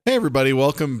Hey everybody,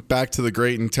 welcome back to the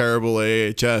Great and Terrible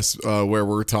AHS, where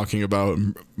we're talking about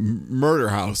Murder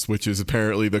House, which is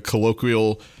apparently the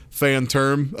colloquial fan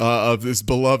term of this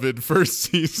beloved first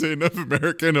season of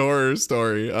American Horror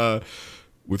Story.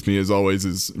 With me, as always,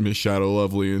 is Miss Shadow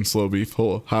Lovely and Slow Beef.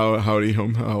 Howdy,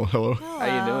 hello. How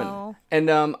you doing?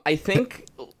 And I think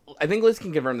Liz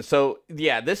can confirm this. So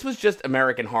yeah, this was just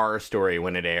American Horror Story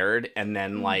when it aired, and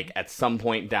then like at some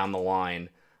point down the line,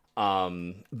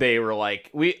 they were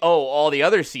like, all the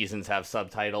other seasons have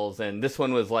subtitles, and this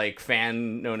one was like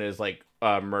known as like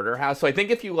Murder House. So I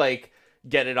think if you like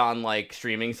get it on like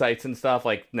streaming sites and stuff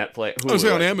like Netflix, Hulu, I was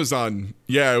on Amazon.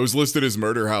 Yeah, it was listed as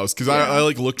Murder House because I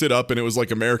like looked it up and it was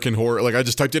like American Horror. Like I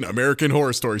just typed in American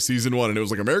Horror Story season 1 and it was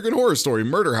like American Horror Story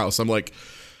Murder House. I'm like,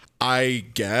 I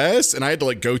guess, and I had to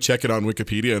like go check it on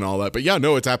Wikipedia and all that. But yeah,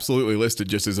 no, it's absolutely listed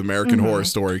just as American Horror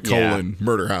Story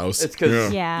Murder House. It's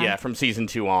because from season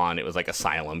 2 on, it was like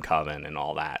Asylum Coven and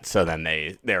all that. So then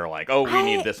they're like, oh, we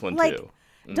need this one too.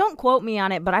 Don't quote me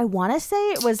on it, but I want to say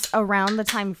it was around the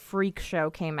time Freak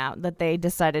Show came out that they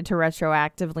decided to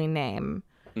retroactively name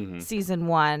season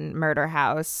 1 Murder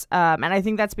House. And I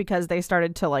think that's because they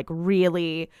started to like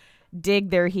really dig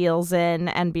their heels in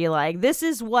and be like, this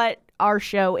is what our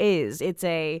show is. It's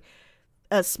a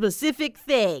specific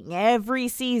thing every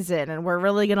season, and we're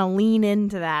really going to lean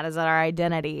into that as our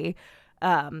identity.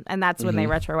 And that's when they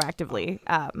retroactively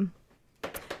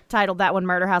titled that one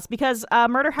Murder House, because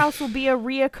Murder House will be a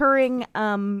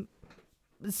reoccurring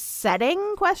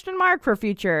setting ? For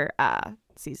future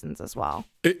seasons as well.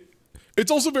 It's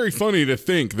also very funny to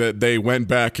think that they went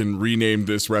back and renamed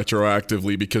this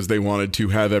retroactively because they wanted to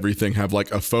have everything have like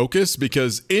a focus,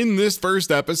 because in this first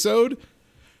episode,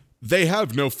 they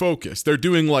have no focus. They're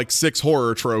doing like 6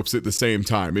 horror tropes at the same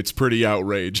time. It's pretty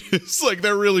outrageous. Like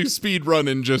they're really speed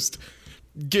running, just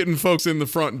getting folks in the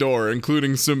front door,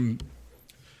 including some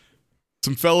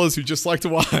fellas who just like to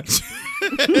watch.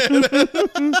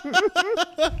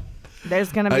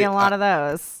 There's going to be a lot of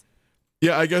those.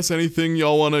 Yeah, I guess anything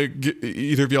y'all want to,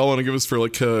 either of y'all want to give us for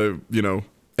like,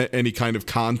 any kind of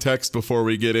context before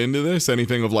we get into this?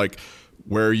 Anything of like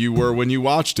where you were when you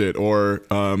watched it, or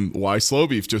why Slow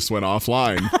Beef just went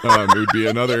offline? It would be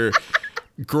another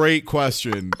great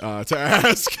question to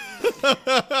ask.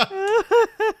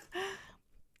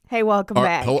 Hey, welcome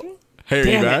back. Hey, are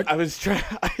you back? I was trying.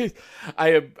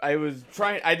 I was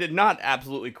trying. I did not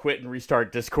absolutely quit and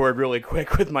restart Discord really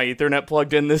quick with my Ethernet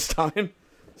plugged in this time.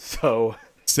 So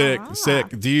sick.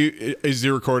 Is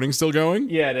your recording still going?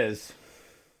 Yeah, it is.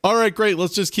 All right, great.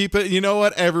 Let's just keep it. You know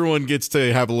what? Everyone gets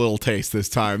to have a little taste this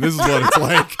time. This is what it's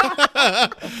like.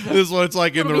 This is what it's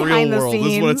like in the real world. This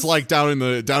is what it's like down in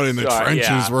the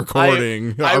trenches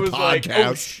recording I our was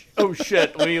podcast. Like, oh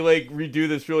shit, let me like redo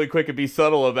this really quick and be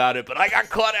subtle about it, but I got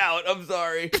cut out. I'm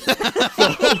sorry.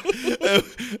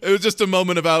 It was just a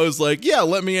moment of I was like, yeah,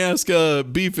 let me ask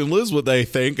Beef and Liz what they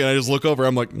think, and I just look over,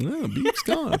 I'm like, no, Beef's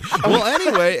gone. Well,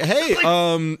 anyway,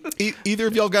 hey, either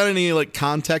of y'all got any like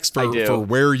context for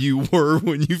where you were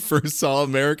when you first saw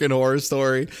American Horror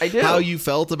Story? I do. How you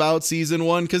felt about season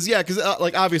 1? Because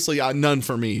like obviously none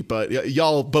for me, but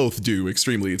y'all both do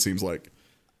extremely, it seems like.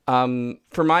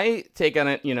 For my take on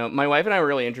it, my wife and I were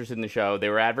really interested in the show. They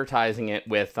were advertising it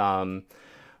with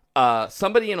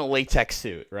somebody in a latex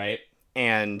suit, right?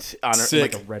 And on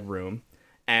like a red room.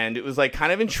 And it was like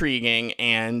kind of intriguing,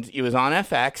 and it was on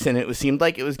FX, and it seemed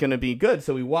like it was going to be good.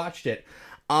 So we watched it.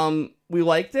 We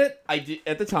liked it. I did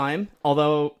at the time,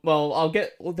 although, I'll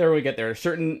get there when we get there.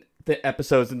 Certain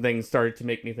episodes and things started to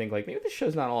make me think like maybe this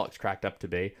show's not all it's cracked up to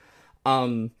be.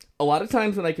 A lot of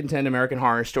times when I contend American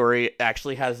Horror Story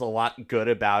actually has a lot good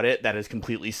about it that is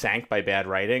completely sank by bad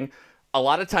writing. A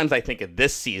lot of times I think of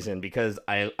this season because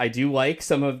I do like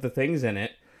some of the things in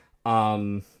it.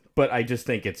 But I just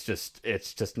think it's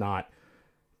just not,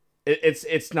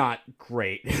 it's not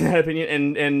great in that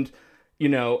opinion. And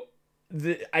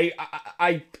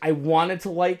I wanted to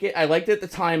like it. I liked it at the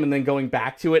time, and then going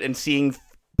back to it and seeing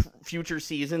future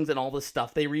seasons and all the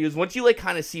stuff they reuse, once you like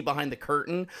kind of see behind the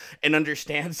curtain and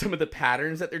understand some of the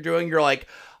patterns that they're doing, you're like,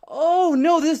 oh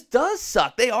no, this does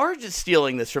suck. They are just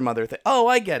stealing this from other things. Oh,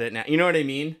 I get it now. You know what I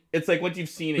mean? It's like once you've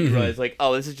seen it, you realize like,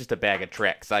 oh, this is just a bag of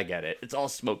tricks. I get it. It's all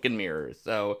smoke and mirrors.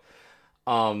 So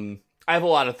I have a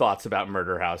lot of thoughts about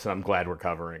Murder House, and I'm glad we're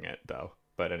covering it though.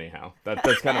 But anyhow,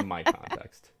 that's kind of my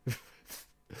context.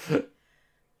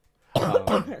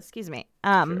 Excuse me.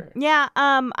 Sure. Yeah.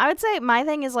 I would say my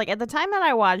thing is like at the time that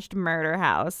I watched Murder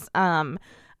House, I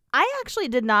actually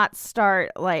did not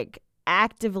start like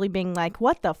actively being like,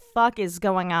 what the fuck is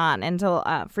going on until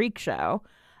Freak Show.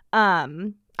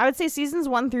 I would say seasons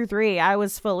 1 through 3, I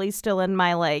was fully still in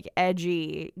my like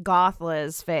edgy goth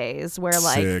Liz phase where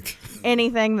like Sick.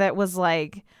 anything that was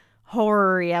like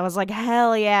horror-y, I was like,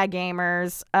 hell yeah,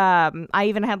 gamers. I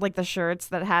even had like the shirts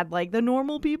that had like the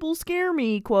normal people scare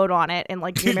me quote on it and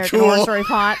like the American Cool. Horror Story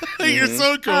font. You're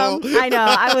so cool. I know,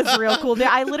 I was real cool.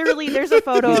 There's a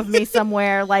photo of me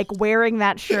somewhere like wearing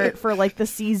that shirt for like the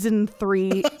season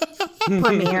 3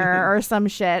 premiere or some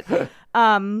shit.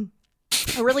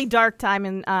 A really dark time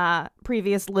in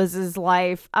previous Liz's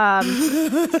life.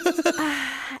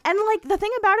 And like the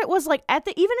thing about it was like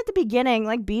even at the beginning,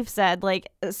 like Beef said, like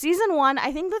season 1,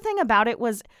 I think the thing about it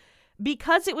was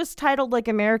because it was titled like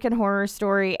American Horror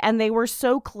Story and they were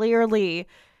so clearly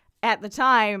at the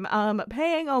time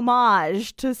paying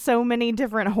homage to so many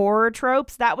different horror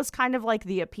tropes, that was kind of like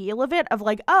the appeal of it, of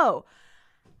like, oh,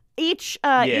 each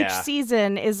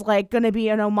season is like going to be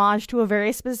an homage to a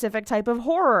very specific type of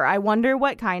horror. I wonder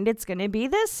what kind it's going to be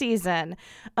this season.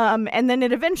 And then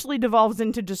it eventually devolves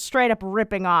into just straight up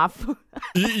ripping off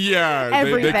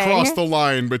they cross the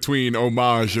line between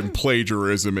homage and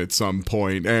plagiarism at some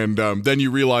point. And then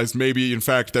you realize maybe, in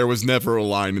fact, there was never a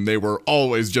line and they were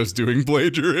always just doing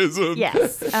plagiarism.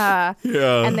 Yes.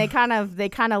 And they kind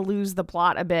of lose the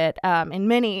plot a bit in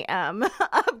many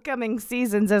upcoming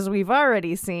seasons, as we've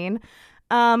already seen.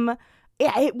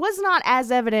 It was not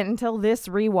as evident until this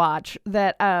rewatch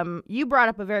that you brought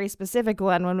up a very specific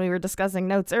one when we were discussing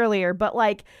notes earlier, but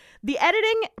like the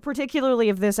editing, particularly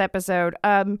of this episode,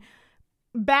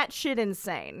 batshit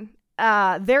insane.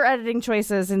 Their editing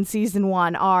choices in season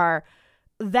 1 are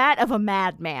that of a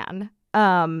madman.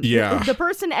 The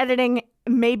person editing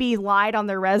maybe lied on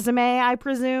their resume, I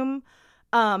presume.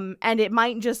 And it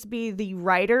might just be the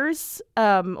writers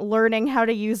learning how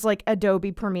to use like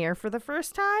Adobe Premiere for the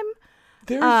first time.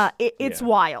 It's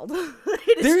wild.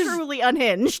 It is truly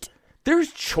unhinged.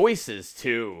 There's choices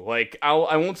too. Like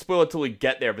I won't spoil it till we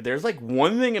get there, but there's like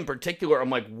one thing in particular I'm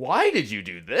like, why did you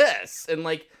do this? And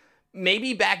like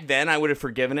maybe back then I would have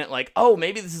forgiven it, like, oh,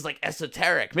 maybe this is like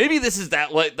esoteric. Maybe this is that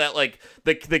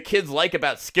the kids like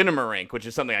about Skinamarink, which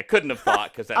is something I couldn't have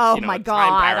thought because that's oh my my God,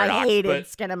 time paradox, I hated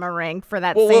Skinamarink for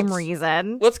that same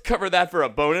reason. Let's cover that for a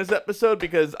bonus episode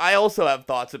because I also have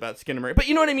thoughts about Skinamarink. But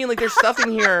you know what I mean? Like there's stuff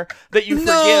in here that you forgive.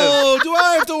 No, do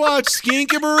I have to watch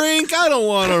Skinkamarink? I don't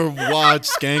want to watch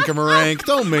Skankamarink.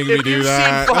 Don't make me do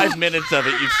that. If you've seen 5 minutes of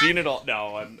it, you've seen it all.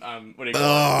 No, I'm what do you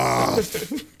call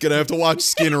it? Gonna have to watch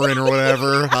Skinnerin or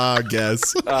whatever, I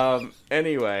guess.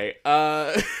 Anyway,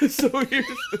 so here's,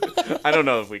 I don't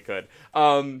know if we could.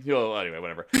 Anyway,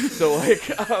 whatever. So like,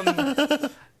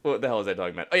 what the hell is I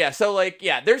talking about? Oh yeah, so like,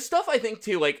 yeah, there's stuff I think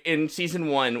too, like in season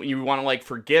 1, you want to like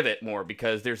forgive it more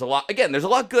because there's a lot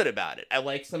good about it. I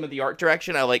like some of the art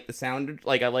direction. I like the sound.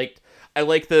 Like I like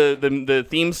the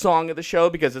theme song of the show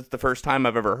because it's the first time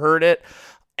I've ever heard it.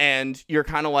 And you're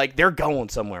kind of like, they're going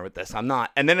somewhere with this. I'm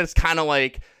not. And then it's kind of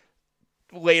like,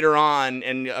 later on,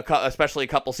 and especially a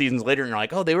couple seasons later, and you're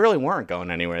like, oh, they really weren't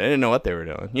going anywhere. They didn't know what they were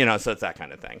doing, so it's that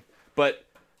kind of thing. But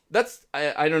that's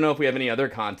I don't know if we have any other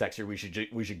context or we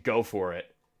should go for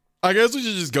it. I guess we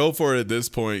should just go for it at this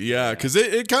point, yeah, because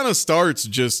it kind of starts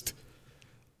just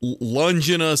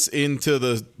lunging us into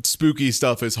the spooky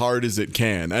stuff as hard as it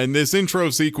can, and this intro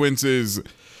sequence is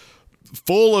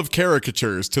full of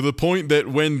caricatures to the point that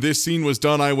when this scene was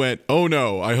done, I went, oh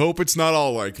no, I hope it's not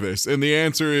all like this. And the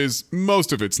answer is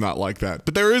most of it's not like that.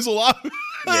 But there is a lot.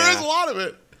 There is a lot of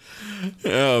it.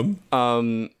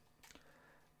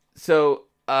 So,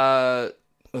 what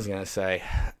was I going to say?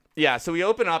 Yeah, so we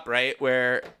open up, right,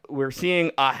 where we're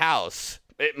seeing a house.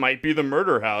 It might be the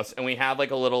murder house. And we have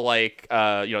like a little like,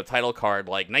 title card,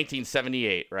 like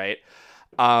 1978, right?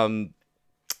 And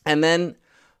then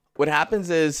what happens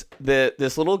is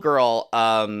this little girl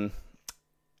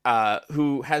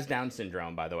who has Down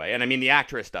syndrome, by the way, and I mean the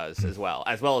actress does as well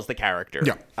as the character.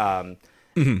 Yeah.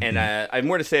 And I have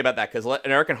more to say about that because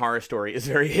American Horror Story is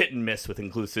very hit and miss with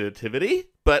inclusivity.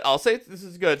 But I'll say this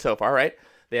is good so far, right?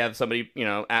 They have somebody,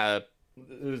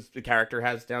 who's the character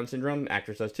has Down syndrome,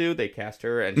 actress does too. They cast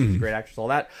her, and she's a great actress, all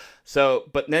that. So,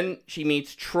 but then she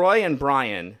meets Troy and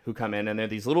Brian, who come in, and they're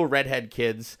these little redhead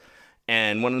kids.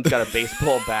 And one of them's got a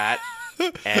baseball bat.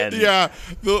 And yeah,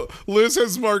 Liz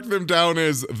has marked them down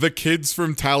as the kids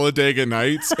from Talladega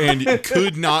Nights, and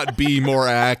could not be more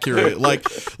accurate. Like,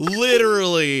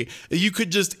 literally, you could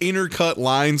just intercut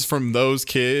lines from those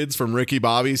kids, from Ricky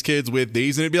Bobby's kids, with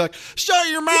these, and it'd be like, shut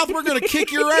your mouth, we're going to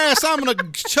kick your ass. I'm going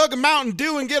to chug a Mountain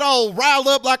Dew and get all riled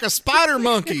up like a spider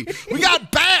monkey. We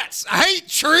got bats. I hate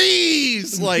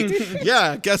trees. Like,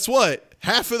 yeah, guess what?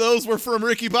 Half of those were from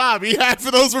Ricky Bobby. Half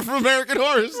of those were from American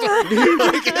Horror Story.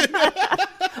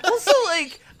 Also,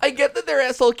 like, I get that they're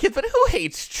asshole kids, but who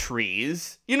hates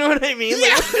trees? You know what I mean?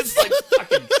 Like, it's like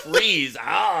fucking trees.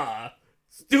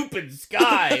 Stupid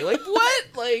sky. Like, what?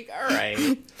 Like, all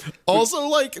right. Also,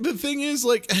 like, the thing is,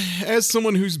 like, as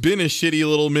someone who's been a shitty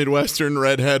little Midwestern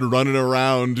redhead running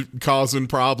around causing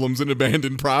problems in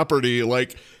abandoned property,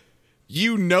 like,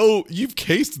 you know, you've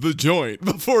cased the joint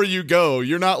before you go.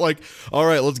 You're not like, all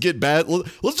right, let's get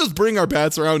let's just bring our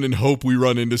bats around and hope we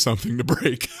run into something to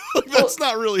break. Like, that's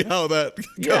not really how that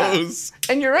goes.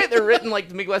 And you're right, they're written like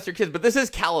the Midwestern kids, but this is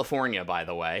California, by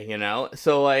the way, you know?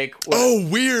 So, like... Oh,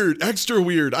 weird. Extra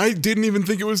weird. I didn't even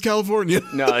think it was California.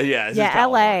 No, yeah. Yeah,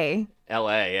 LA.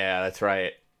 LA, yeah, that's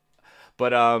right.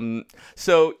 But,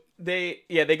 so...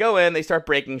 They go in, they start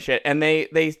breaking shit, and they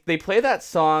play that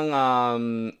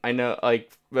song, I know,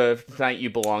 like, Tonight You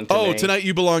Belong to Me. Oh, Tonight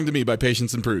You Belong to Me by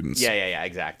Patience and Prudence. Yeah,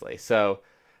 exactly. So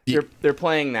they're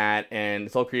playing that, and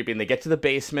it's all creepy, and they get to the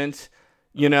basement,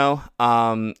 you know,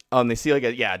 they see, like,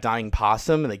 a dying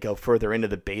possum, and they go further into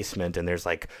the basement, and there's,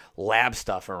 like, lab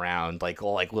stuff around, like,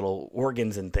 all, like, little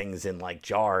organs and things in, like,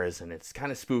 jars, and it's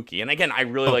kind of spooky. And, again, I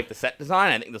really like the set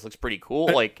design. I think this looks pretty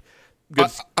cool, like...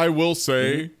 I will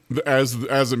say,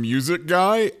 as a music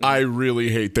guy, I really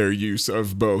hate their use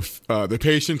of both the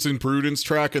Patience and Prudence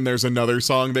track, and there's another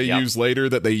song they use later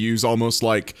that they use almost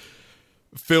like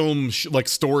film, like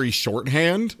story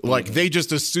shorthand. Like, they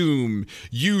just assume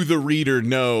you, the reader,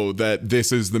 know that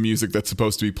this is the music that's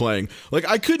supposed to be playing. Like,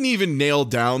 I couldn't even nail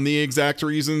down the exact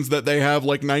reasons that they have,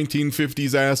 like,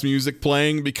 1950s ass music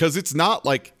playing, because it's not,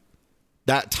 like...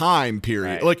 that time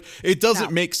period. Right. Like, it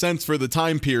doesn't make sense for the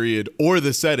time period or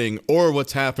the setting or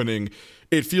what's happening.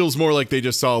 It feels more like they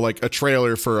just saw, like, a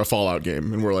trailer for a Fallout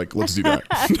game and we're like, let's do that.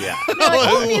 Yeah. No, like,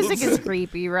 all the music is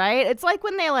creepy, right? It's like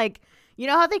when they, like, you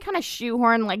know how they kind of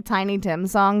shoehorn, like, Tiny Tim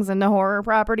songs into horror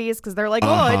properties because they're like,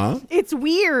 it's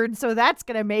weird, so that's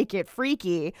gonna make it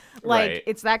freaky. Like,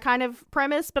 it's that kind of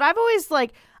premise. But I've always,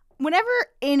 like, whenever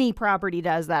any property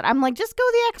does that, I'm like, just go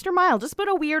the extra mile. Just put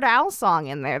a Weird Al song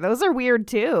in there. Those are weird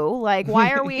too. Like,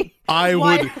 why are we? Why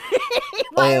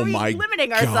are we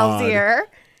limiting ourselves here?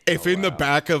 If in the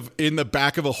back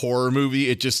of a horror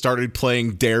movie, it just started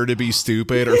playing "Dare to Be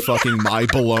Stupid" or fucking "My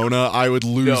Bologna," I would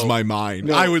lose my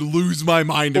mind. I would lose my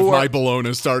mind if "My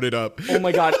Bologna" started up. Oh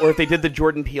my god! Or if they did the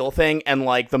Jordan Peele thing and,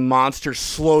 like, the monster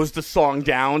slows the song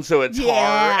down so it's horror,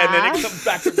 and then it comes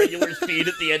back to regular speed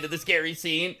at the end of the scary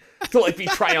scene to, like, be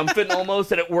triumphant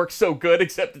almost, and it works so good.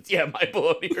 Except it's "My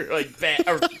Bologna" or, like, bad.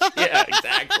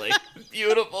 Exactly.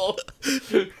 Beautiful.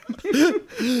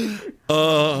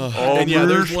 And yeah,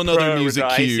 there's one other music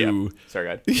cue. Yeah. Sorry,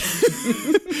 go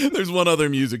ahead. There's one other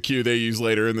music cue they use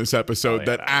later in this episode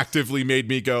that actively made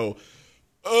me go,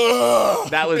 ugh,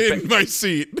 that was in my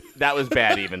seat. That was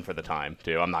bad even for the time,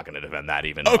 too. I'm not going to defend that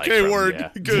even. Okay,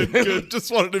 word. Good.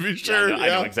 Just wanted to be sure. I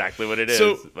know exactly what it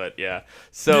is, but yeah.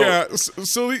 So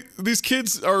these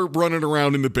kids are running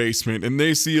around in the basement, and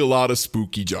they see a lot of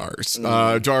spooky jars.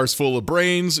 Jars full of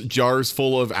brains, jars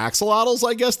full of axolotls.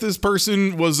 I guess this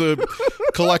person was a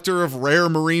collector of rare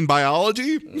marine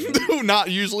biology.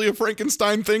 Not usually a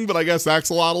Frankenstein thing, but I guess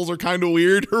axolotls are kind of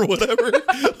weird or whatever.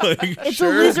 Like, it's a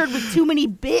lizard with too many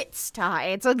bits, Ty.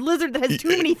 It's a lizard that has too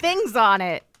many things on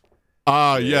it.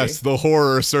 Yes, the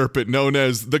horror serpent known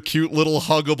as the cute little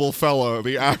huggable fella,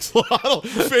 the axolotl,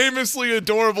 famously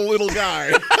adorable little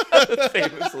guy.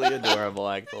 Famously adorable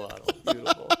axolotl.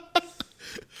 Beautiful.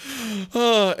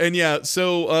 And yeah,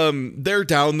 so they're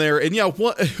down there, and yeah,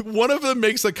 one of them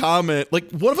makes a comment, like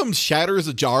one of them shatters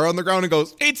a jar on the ground and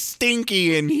goes, "It's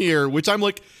stinky in here," which I'm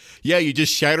like, yeah, you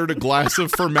just shattered a glass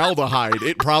of formaldehyde.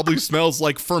 It probably smells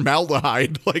like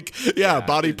formaldehyde. Like,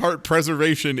 body part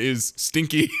preservation is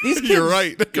stinky. You're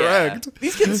right. Correct.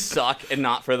 These kids suck, and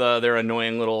not for their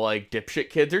annoying little, like, dipshit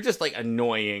kids. They're just, like,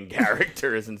 annoying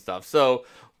characters and stuff. So,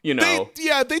 you know.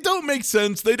 They don't make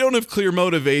sense. They don't have clear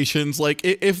motivations. Like,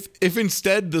 if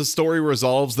instead the story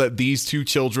resolves that these two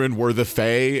children were the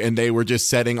Fae and they were just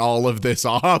setting all of this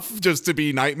off just to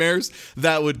be nightmares,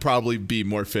 that would probably be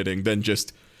more fitting than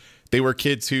just... They were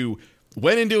kids who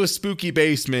went into a spooky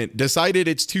basement, decided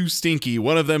it's too stinky.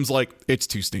 One of them's like, "It's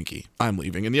too stinky, I'm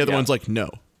leaving." And the other one's like, "No,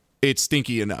 it's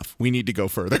stinky enough. We need to go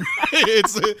further."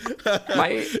 It's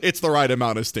the right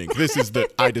amount of stink.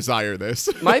 I desire this.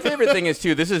 My favorite thing is,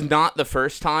 too, this is not the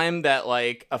first time that,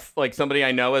 like, somebody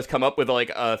I know has come up with, like,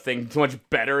 a thing so much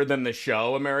better than the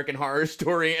show American Horror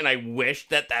Story, and I wish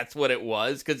that that's what it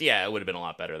was, because, yeah, it would have been a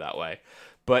lot better that way.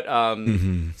 But,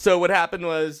 so what happened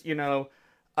was, you know...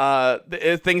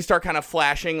 things start kind of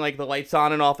flashing, like the lights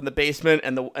on and off in the basement,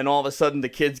 and all of a sudden the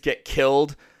kids get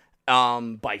killed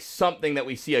by something that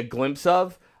we see a glimpse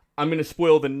of. I'm going to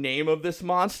spoil the name of this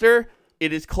monster,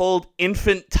 It is called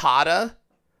Infantata.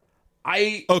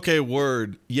 Okay,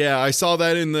 word. Yeah, I saw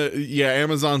that in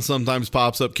Amazon sometimes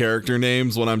pops up character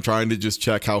names when I'm trying to just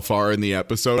check how far in the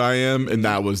episode I am, and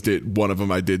that was one of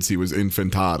them I did see was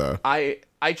Infantata.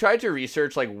 I tried to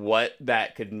research like what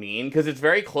that could mean because it's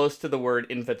very close to the word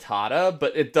infantata,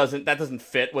 but that doesn't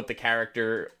fit what the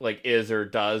character like is or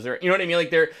does, or you know what I mean?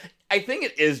 Like I think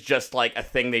it is just like a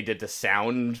thing they did to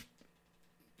sound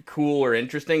cool or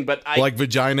interesting, but like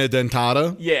vagina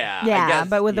dentata. Yeah, I guess,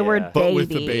 but with the word baby. But with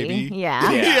the baby.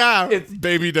 Yeah. Yeah. It's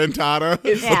baby dentata.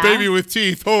 A baby with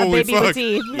teeth. Holy a baby fuck. With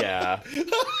teeth. Yeah.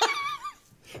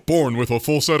 Born with a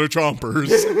full set of chompers.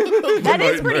 That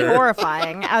is pretty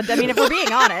horrifying. I mean, if we're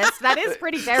being honest, that is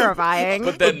pretty terrifying.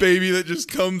 But a baby that just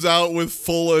comes out with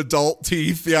full adult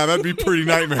teeth. Yeah, that'd be pretty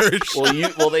nightmarish.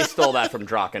 Well, they stole that from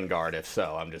Drakengard. If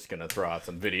so, I'm just gonna throw out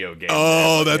some video games.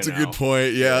 Oh, that's a good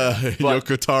point. Yeah, but,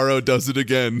 Yoko Taro does it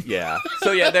again. Yeah.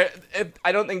 So yeah,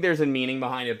 I don't think there's a meaning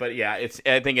behind it, but yeah,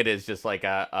 I think it is just like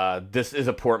this is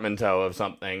a portmanteau of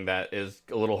something that is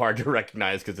a little hard to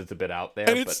recognize because it's a bit out there.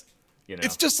 And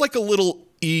it's just like a little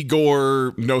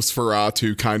Igor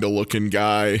Nosferatu kind of looking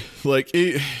guy. Like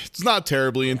it's not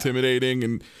terribly intimidating,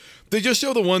 and they just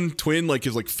show the one twin like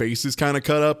his like face is kind of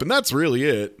cut up, and that's really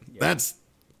it. Yeah. That's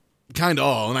kind of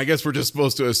all, and I guess we're just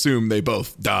supposed to assume they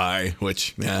both die,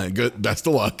 which good, best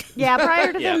of luck. Yeah,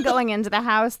 prior to them going into the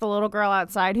house, the little girl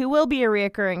outside, who will be a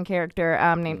reoccurring character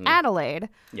named Adelaide.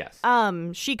 Yes.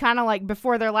 She kind of like,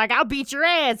 before they're like, I'll beat your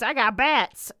ass, I got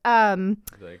bats.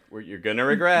 Like, you're gonna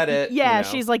regret it. Yeah, you know?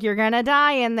 She's like, you're gonna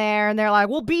die in there, and they're like,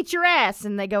 we'll beat your ass,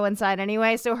 and they go inside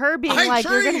anyway. So her being like,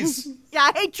 trees. Yeah,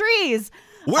 I hate trees.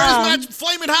 Where's my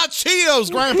flaming hot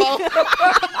Cheetos, Grandpa?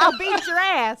 I'll beat your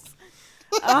ass.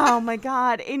 Oh my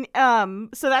god.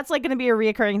 So that's like going to be a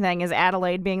reoccurring thing, is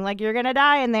Adelaide being like, you're going to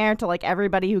die in there, to like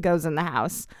everybody who goes in the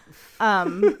house.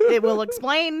 It will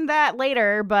explain that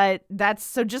later, but that's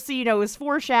so just so you know, it was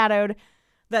foreshadowed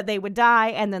that they would die,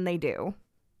 and then they do.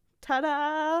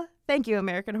 Ta-da! Thank you,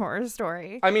 American Horror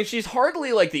Story. I mean, she's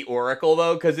hardly like the Oracle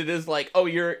though, because it is like, oh,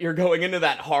 you're going into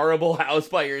that horrible house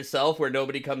by yourself where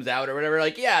nobody comes out or whatever.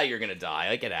 Like, yeah, you're gonna die.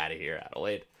 Like, get out of here,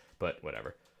 Adelaide. But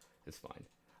whatever, it's fine.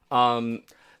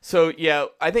 So yeah,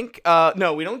 I think,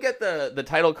 no, we don't get the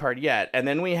title card yet. And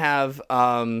then we have,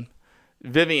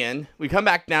 Vivian. We come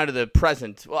back now to the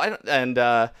present. Well,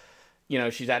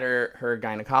 she's at her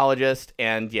gynecologist,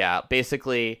 and yeah,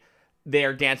 basically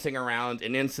they're dancing around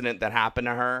an incident that happened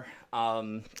to her.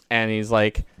 And he's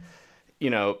like,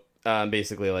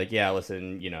 basically like, yeah,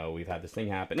 listen, we've had this thing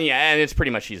happen. Yeah. And it's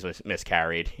pretty much she's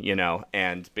miscarried,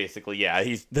 and basically, yeah,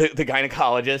 he's the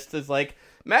gynecologist is like,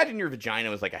 imagine your vagina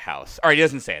was like a house. All right, he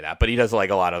doesn't say that, but he does like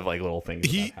a lot of like little things.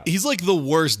 He's like the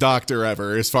worst doctor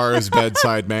ever as far as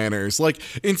bedside manners. Like,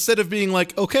 instead of being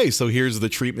like, okay, so here's the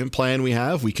treatment plan we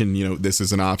have. We can, this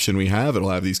is an option we have. It'll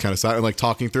have these kind of side, and like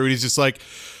talking through it. He's just like,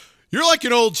 you're like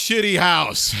an old shitty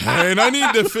house, and I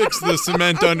need to fix the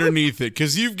cement underneath it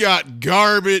because you've got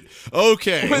garbage.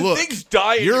 Okay, when look, things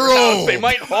die in you're your old. House, they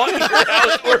might haunt your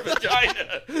house or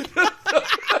vagina.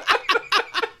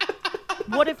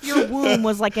 What if your womb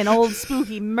was like an old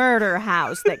spooky murder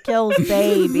house that kills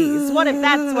babies? What if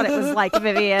that's what it was like,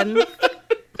 Vivian?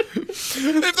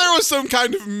 If there was some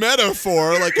kind of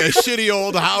metaphor, like a shitty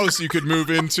old house you could move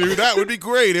into, that would be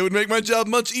great. It would make my job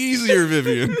much easier,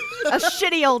 Vivian. A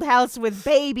shitty old house with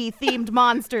baby-themed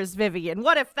monsters, Vivian.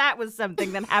 What if that was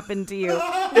something that happened to you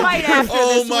right after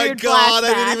this weird flashback?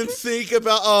 I didn't even think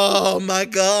about, oh my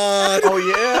god. Oh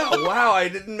yeah, wow, I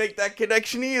didn't make that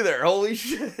connection either. Holy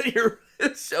shit,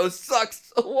 this show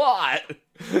sucks a lot.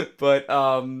 But,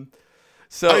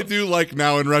 so. I do like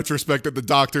now in retrospect that the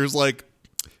doctor's like,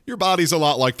 your body's a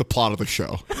lot like the plot of the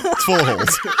show. It's full of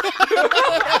holes.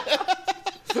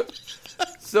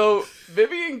 So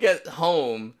Vivian gets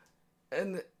home,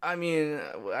 and I mean,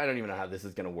 I don't even know how this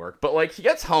is gonna work, but like she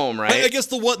gets home, right? I guess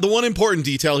the one important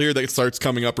detail here that starts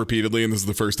coming up repeatedly, and this is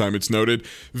the first time it's noted,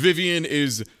 Vivian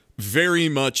is very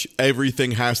much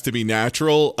everything has to be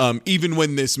natural, even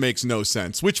when this makes no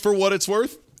sense, which for what it's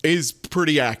worth is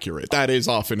pretty accurate. That is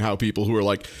often how people who are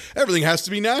like, everything has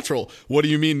to be natural. What do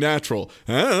you mean natural?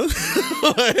 Huh?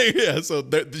 Yeah, so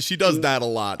she does that a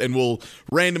lot, and will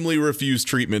randomly refuse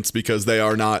treatments because they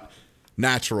are not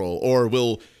natural, or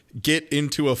will get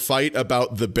into a fight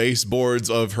about the baseboards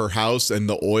of her house and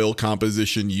the oil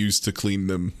composition used to clean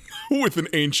them with an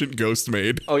ancient ghost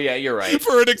maid. Oh yeah, you're right.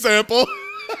 For an example.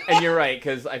 And you're right,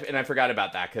 because I forgot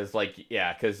about that, because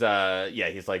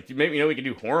he's like, maybe we can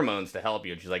do hormones to help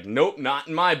you, and she's like, nope, not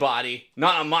in my body,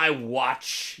 not on my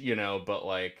watch, but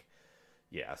like,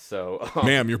 Yeah, so...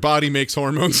 Ma'am, your body makes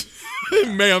hormones.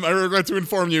 Ma'am, I regret to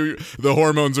inform you, the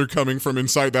hormones are coming from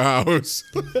inside the house.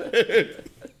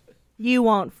 You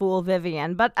won't fool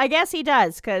Vivian, but I guess he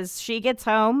does, because she gets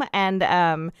home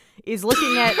and is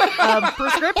looking at a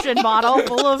prescription bottle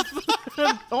full of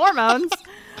hormones.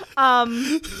 God,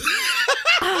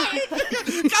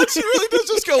 she really does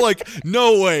just go like,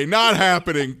 no way, not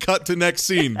happening. Cut to next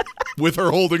scene with her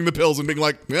holding the pills and being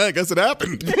like, yeah, I guess it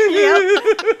happened.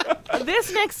 Yep.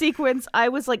 This next sequence, I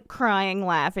was like crying,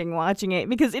 laughing, watching it,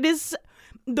 because it is...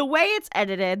 The way it's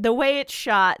edited, the way it's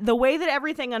shot, the way that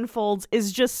everything unfolds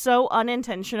is just so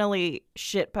unintentionally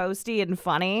shitposty and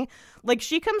funny. Like,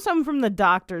 she comes home from the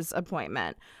doctor's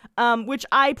appointment, which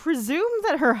I presume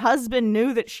that her husband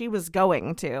knew that she was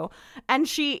going to. And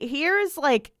she hears,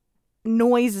 like,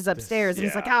 noises upstairs, and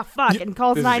he's like, fuck, and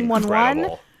calls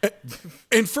 911.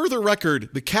 And for the record,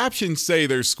 the captions say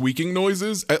there's squeaking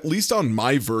noises, at least on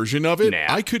my version of it.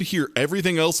 I could hear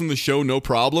everything else in the show, no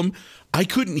problem. I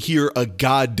couldn't hear a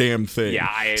goddamn thing.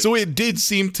 So it did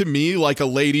seem to me like a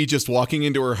lady just walking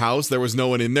into her house, there was no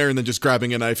one in there, and then just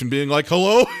grabbing a knife and being like,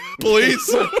 hello,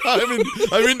 police,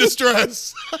 I'm in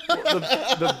distress.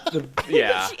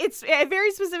 It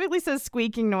very specifically says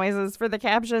squeaking noises for the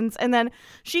captions, and then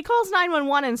she calls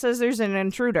 911 and says there's an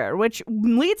intruder, which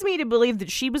leads me to believe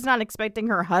that she was not expecting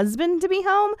her husband to be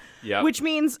home,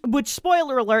 which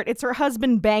spoiler alert, it's her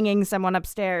husband banging someone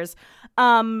upstairs.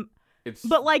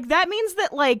 But, like, that means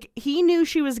that, like, he knew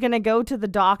she was going to go to the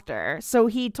doctor. So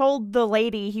he told the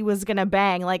lady he was going to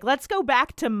bang, like, let's go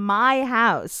back to my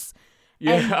house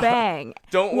and bang.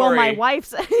 Don't worry. My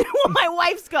wife's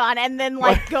gone. And then,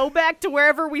 like, go back to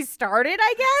wherever we started,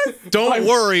 I guess. Don't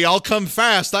worry. I'll come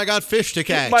fast. I got fish to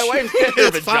catch. My wife's getting her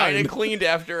vagina cleaned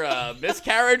after a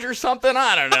miscarriage or something.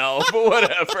 I don't know. But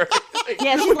whatever.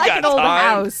 Yeah, she's like an old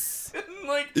house.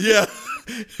 Yeah,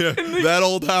 that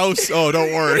old house. Oh,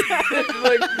 don't worry. He's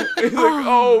like,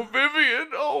 oh, Vivian,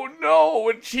 oh no.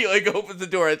 When she like opens the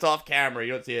door, it's off camera.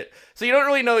 You don't see it. So you don't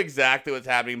really know exactly what's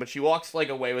happening, but she walks like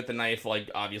away with the knife, like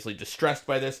obviously distressed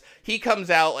by this. He comes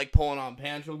out like pulling on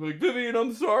pants, like, Vivian,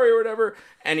 I'm sorry, or whatever.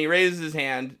 And he raises his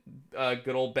hand,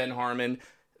 good old Ben Harmon,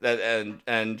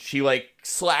 and she like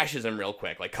slashes him real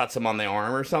quick, like cuts him on the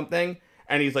arm or something.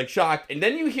 And he's like shocked, and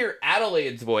then you hear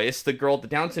Adelaide's voice, the girl with the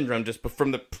Down syndrome, just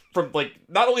from like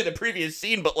not only the previous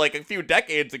scene, but like a few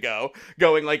decades ago,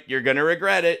 going like, "You're gonna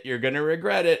regret it. You're gonna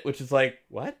regret it," which is like,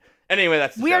 what? Anyway,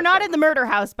 that's we are not in the murder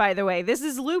house, by the way. This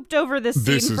is looped over this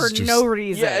scene for no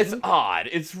reason. Yeah, it's odd.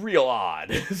 It's real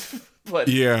odd. But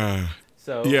yeah.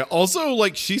 So yeah. Also,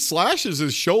 like she slashes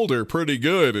his shoulder pretty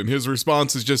good, and his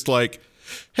response is just like,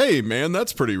 hey, man,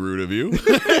 that's pretty rude of you.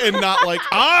 And not like,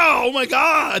 oh, my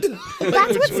God.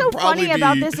 That's what's so funny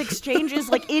about this exchange is,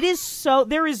 like, it is so,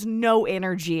 there is no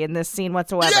energy in this scene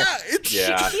whatsoever. She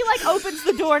like, opens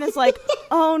the door and is like,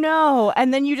 oh, no.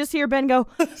 And then you just hear Ben go,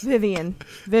 Vivian,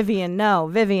 no,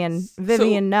 Vivian,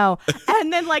 no.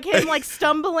 And then, like, him, like,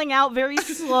 stumbling out very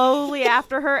slowly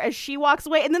after her as she walks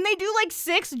away. And then they do, like,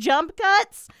 6 jump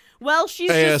cuts. Well, she's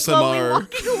just slowly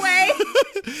walking away.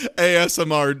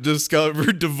 ASMR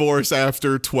discovered divorce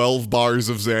after 12 bars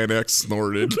of Xanax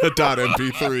snorted.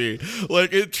 .mp3.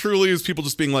 Like, it truly is people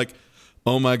just being like,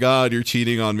 oh my God, you're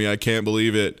cheating on me. I can't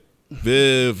believe it.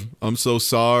 Viv, I'm so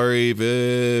sorry,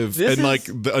 Viv.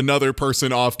 Another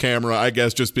person off camera, I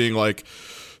guess, just being like,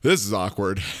 this is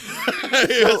awkward.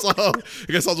 I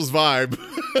guess I'll just vibe.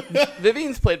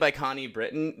 Vivian's played by Connie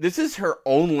Britton. This is her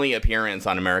only appearance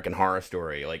on American Horror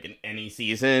Story, like in any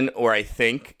season, or I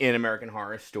think in American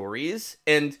Horror Stories.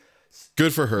 And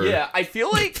good for her. Yeah, I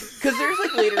feel like, because there's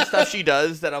like later stuff she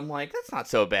does that I'm like, that's not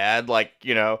so bad. Like,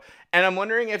 you know, and I'm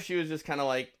wondering if she was just kind of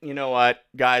like, you know what,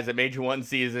 guys, I made you one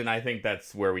season. I think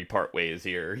that's where we part ways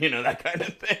here. You know, that kind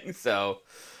of thing. So...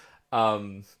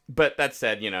 but that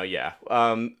said, you know,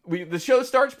 the show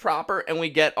starts proper and we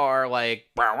get our like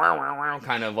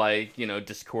kind of like, you know,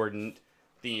 discordant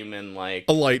theme and like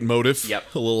a light motive.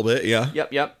 Yep. A little bit. Yeah.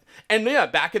 Yep. And yeah,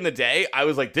 back in the day, I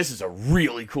was like, this is a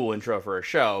really cool intro for a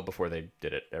show before they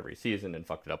did it every season and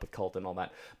fucked it up with Cult and all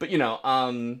that. But you know,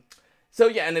 so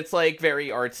yeah, and it's like very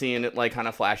artsy and it like kind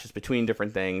of flashes between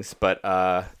different things, but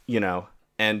you know,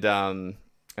 and then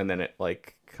it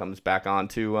like comes back on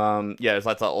to there's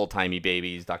lots of old-timey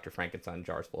babies, Dr. Frankenstein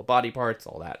jars full of body parts,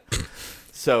 all that.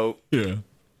 So yeah,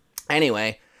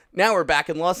 anyway, now we're back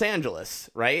in Los Angeles,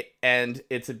 right? And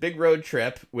it's a big road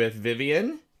trip with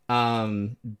Vivian,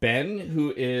 Ben,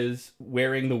 who is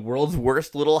wearing the world's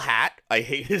worst little hat. I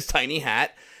hate his tiny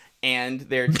hat. And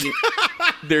their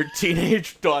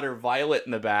teenage daughter Violet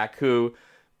in the back, who,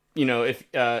 you know, if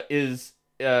is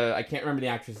I can't remember the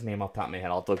actress's name off the top of my head.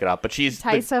 I'll have to look it up. But she's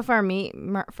Taissa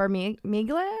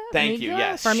Farmiga. Thank you.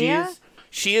 Yes, Farmiga?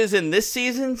 She is in this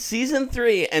season, season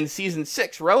 3, and season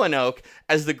 6, Roanoke,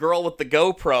 as the girl with the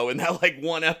GoPro in that like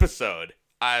one episode.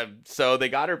 So they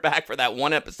got her back for that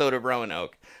one episode of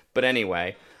Roanoke. But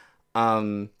anyway,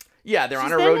 yeah, they're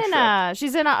on a road trip.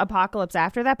 She's in Apocalypse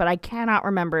after that, but I cannot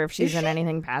remember if she's in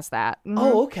anything past that. Mm-hmm.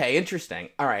 Oh, okay, interesting.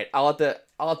 All right, I'll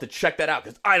have to check that out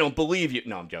because I don't believe you.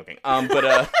 No, I'm joking.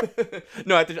 But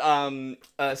no, I have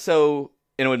to. So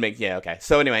and it would make okay.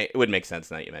 So anyway, it would make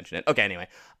sense now that you mention it. Okay, anyway,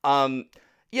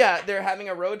 yeah, they're having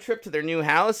a road trip to their new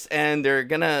house, and they're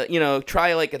gonna,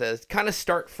 try like to kind of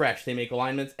start fresh. They make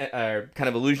alignments, kind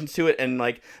of allusions to it, and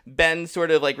like Ben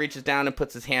sort of like reaches down and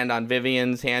puts his hand on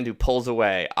Vivian's hand, who pulls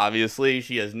away. Obviously,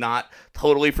 she has not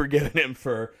totally forgiven him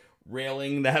for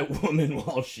railing that woman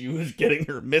while she was getting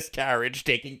her miscarriage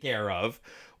taken care of.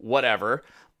 Whatever.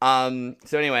 So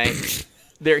anyway.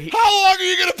 How long are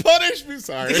you gonna punish me?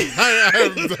 Sorry.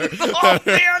 Oh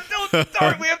man, don't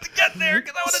start. We have to get there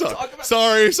because I want to talk about.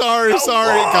 Sorry.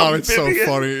 God, it's Vivian. So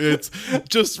funny. It's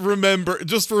just remember.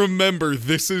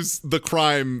 This is the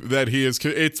crime that he is.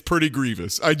 It's pretty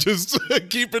grievous. I just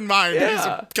keep in mind he's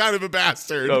kind of a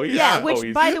bastard. Oh yeah.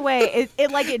 Which, by the way,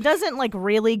 it doesn't like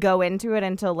really go into it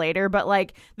until later. But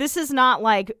like, this is not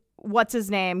like what's his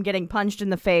name getting punched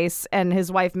in the face and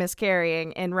his wife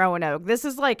miscarrying in Roanoke. This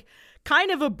is like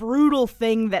kind of a brutal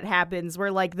thing that happens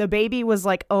where like the baby was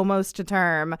like almost to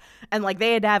term and like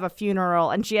they had to have a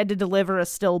funeral and she had to deliver a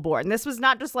stillborn. This was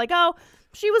not just like, oh,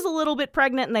 she was a little bit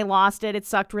pregnant and they lost it. It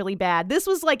sucked really bad. This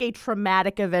was like a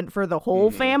traumatic event for the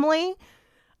whole family.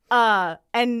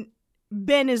 And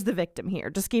Ben is the victim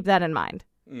here. Just keep that in mind.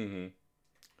 Mm-hmm.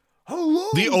 Hello.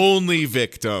 The only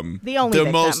victim. The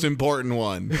most important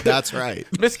one. That's right.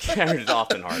 Miscarriage is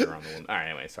often harder on the woman. All right,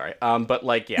 anyway, sorry. But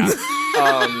like, yeah.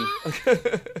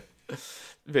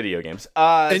 Video games.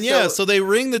 So they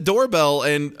ring the doorbell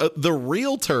and the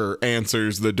realtor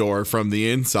answers the door from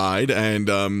the inside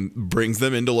and brings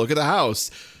them in to look at the house.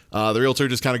 The realtor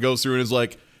just kind of goes through and is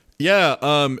like,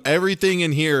 yeah, everything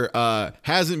in here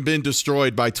hasn't been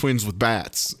destroyed by twins with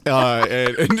bats.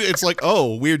 And it's like,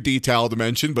 oh, weird detail to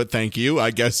mention, but thank you. I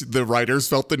guess the writers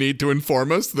felt the need to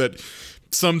inform us that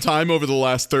sometime over the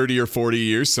last 30 or 40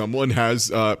 years, someone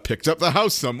has picked up the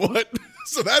house somewhat.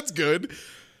 So that's good.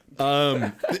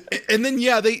 And then,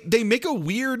 they make a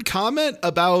weird comment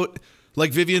about...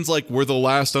 Like, Vivian's like, we're the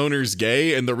last owners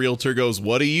gay, and the realtor goes,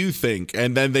 what do you think?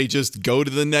 And then they just go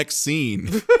to the next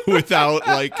scene without,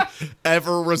 like,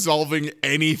 ever resolving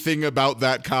anything about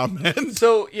that comment.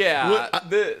 So, yeah,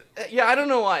 I don't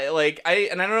know why, like, I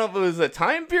don't know if it was a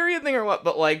time period thing or what,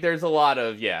 but, like, there's a lot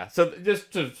of, So,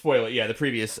 just to spoil it, the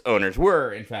previous owners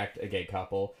were, in fact, a gay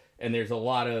couple, and there's a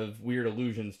lot of weird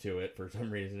allusions to it for some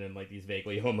reason, and, like, these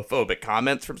vaguely homophobic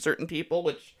comments from certain people,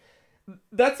 which...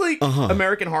 That's like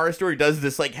American Horror Story does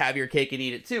this like have your cake and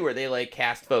eat it too, where they like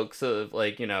cast folks of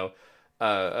like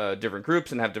different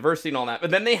groups and have diversity and all that,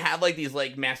 but then they have like these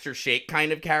like Master Shake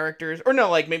kind of characters, or no,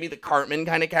 like maybe the Cartman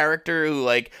kind of character who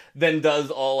like then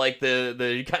does all like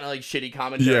the kind of like shitty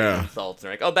commentary and insults. And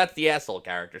they're like, oh, that's the asshole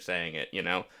character saying it,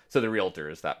 So the realtor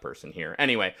is that person here.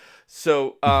 Anyway,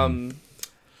 so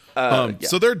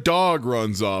so their dog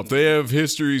runs off. They have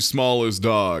history's smallest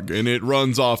dog, and it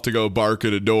runs off to go bark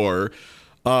at a door.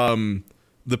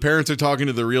 The parents are talking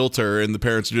to the realtor, and the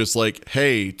parents are just like,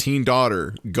 "Hey, teen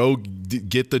daughter, go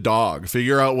get the dog.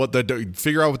 Figure out what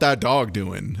that dog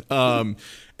doing." And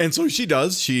so she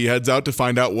does. She heads out to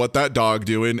find out what that dog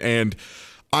doing, and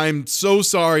I'm so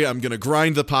sorry. I'm gonna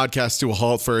grind the podcast to a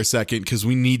halt for a second because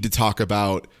we need to talk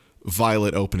about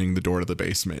Violet opening the door to the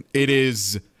basement. It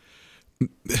is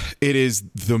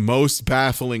the most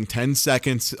baffling 10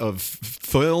 seconds of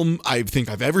film I think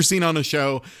I've ever seen on a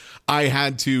show. I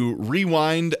had to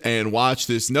rewind and watch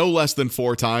this no less than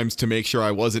 4 times to make sure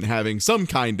I wasn't having some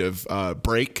kind of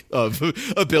break of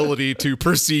ability to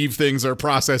perceive things or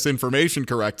process information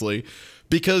correctly,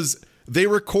 because they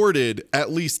recorded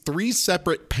at least 3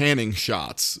 separate panning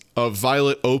shots of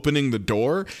Violet opening the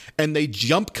door, and they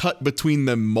jump cut between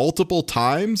them multiple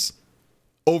times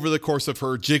over the course of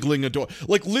her jiggling a door.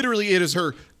 Like, literally, it is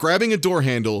her grabbing a door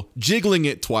handle, jiggling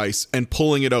it twice, and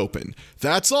pulling it open.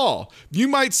 That's all. You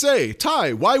might say,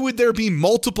 Ty, why would there be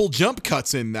multiple jump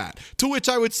cuts in that? To which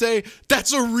I would say,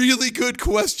 that's a really good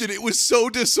question. It was so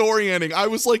disorienting. I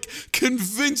was, like,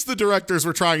 convinced the directors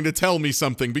were trying to tell me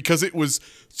something because it was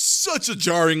such a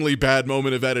jarringly bad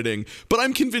moment of editing. But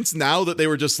I'm convinced now that they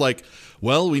were just like,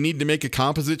 well, we need to make a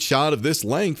composite shot of this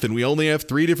length and we only have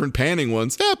 3 different panning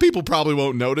ones. Yeah, people probably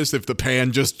won't notice if the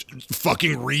pan just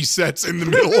fucking resets in the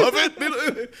middle of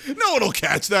it. No one will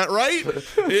catch that, right?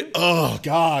 Oh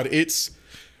God, it's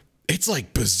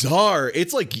like bizarre.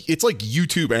 It's like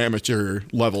YouTube amateur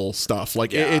level stuff.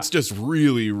 Like it's just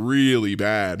really, really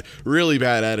bad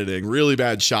editing, really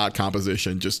bad shot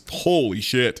composition. Just holy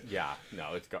shit. Yeah,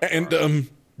 no, it's got and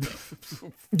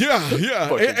yeah.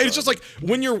 And it's just like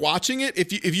when you're watching it,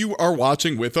 if you are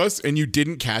watching with us and you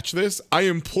didn't catch this, I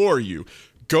implore you,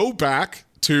 go back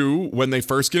to when they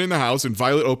first get in the house and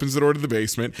Violet opens the door to the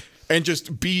basement and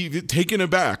just be taken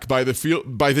aback by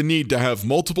the need to have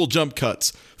multiple jump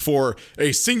cuts for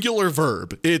a singular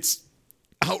verb. It's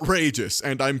outrageous,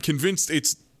 and I'm convinced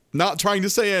it's not trying to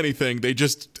say anything. They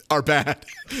just are bad.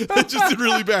 They're just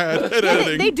really bad at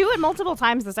editing. They do it multiple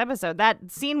times this episode.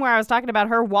 That scene where I was talking about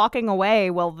her walking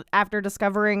away after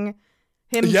discovering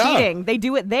him cheating, they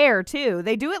do it there too.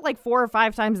 They do it like 4 or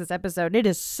 5 times this episode. It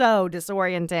is so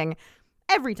disorienting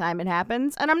every time it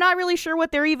happens, and I'm not really sure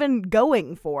what they're even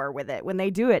going for with it when they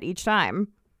do it each time.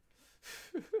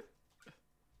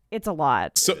 It's a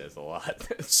lot. It is a lot.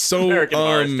 So American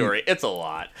Horror Story. It's a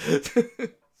lot.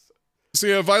 So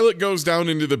yeah, Violet goes down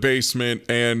into the basement,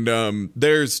 and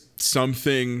there's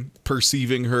something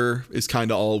perceiving her is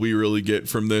kind of all we really get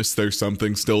from this. There's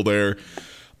something still there.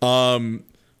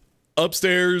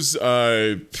 Upstairs,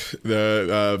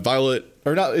 the Violet,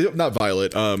 or not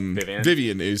Violet,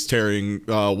 Vivian is tearing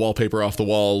wallpaper off the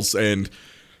walls, and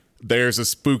there's a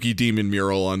spooky demon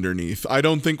mural underneath. I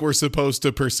don't think we're supposed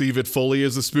to perceive it fully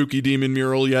as a spooky demon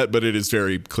mural yet, but it is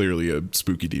very clearly a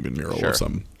spooky demon mural of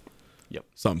some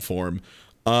form.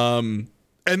 And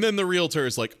then the realtor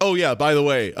is like, oh yeah, by the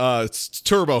way, it's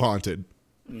turbo haunted.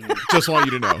 Just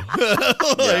want you to know.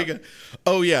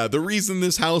 Oh yeah, the reason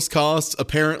this house costs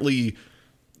apparently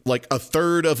like a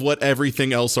third of what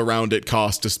everything else around it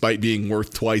costs, despite being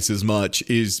worth twice as much,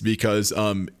 is because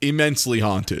immensely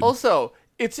haunted. Also,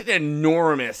 it's an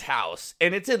enormous house,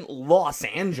 and it's in Los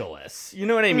Angeles. You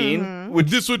know what I mean?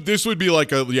 Mm-hmm. This would be like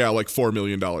 $4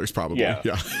 million probably.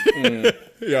 Yeah.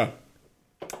 Yeah.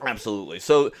 Absolutely.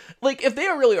 So, like, if they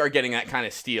really are getting that kind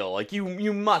of steal, like,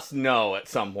 you must know at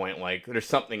some point, like, there's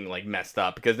something, like, messed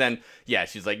up. Because then, yeah,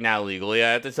 she's like, now legally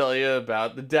I have to tell you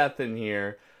about the death in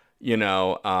here, you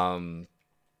know.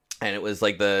 And it was,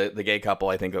 like, the gay couple,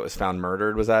 I think it was found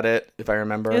murdered. Was that it, if I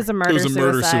remember? It was a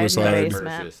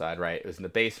murder-suicide. Right. It was in the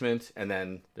basement. And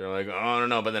then they're like, oh, I don't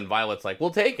know. But then Violet's like,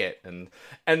 we'll take it. And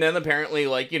then apparently,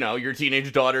 like, you know, your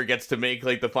teenage daughter gets to make,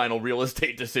 like, the final real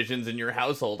estate decisions in your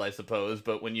household, I suppose.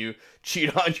 But when you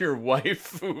cheat on your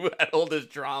wife who had all this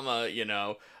drama, you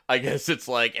know, I guess it's,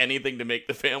 like, anything to make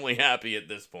the family happy at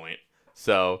this point.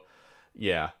 So,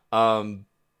 yeah.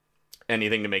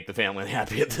 Anything to make the family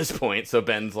happy at this point. So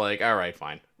Ben's like, all right,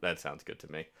 fine. That sounds good to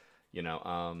me. You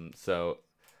know, So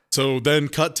then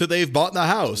cut to they've bought the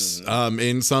house.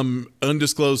 In some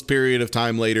undisclosed period of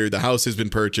time later, the house has been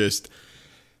purchased.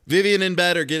 Vivian and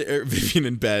Bed are getting ready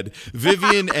for Ben.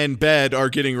 Vivian and Ben are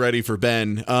getting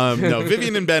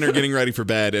ready for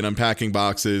bed and unpacking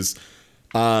boxes.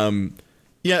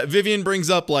 Vivian brings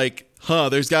up like,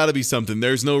 there's got to be something.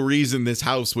 There's no reason this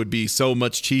house would be so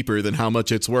much cheaper than how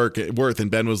much it's worth. And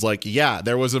Ben was like, yeah,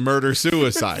 there was a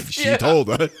murder-suicide. She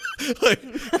told us. Like,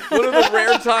 one of the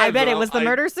rare times. I bet it was the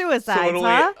murder-suicide, totally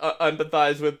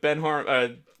empathize with Ben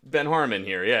Harmon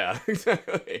here. Yeah,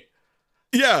 exactly.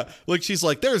 Yeah, like she's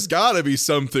like, there's got to be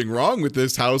something wrong with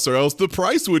this house or else the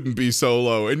price wouldn't be so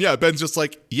low. And yeah, Ben's just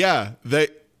like, yeah,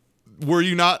 were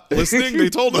you not listening? They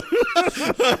told us.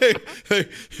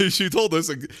 She told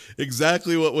us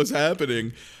exactly what was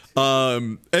happening.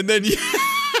 And then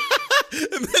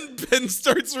Ben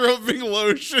starts rubbing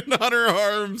lotion on her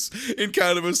arms in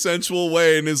kind of a sensual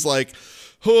way and is like,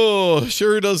 oh,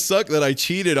 sure does suck that I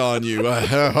cheated on you.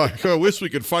 I wish we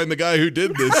could find the guy who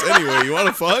did this. Anyway, you want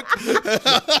to fuck?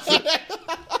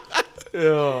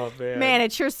 Oh, man. Man,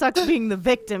 it sure sucks being the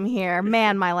victim here.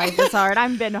 Man, my life is hard.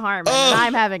 I'm Ben Harmon, and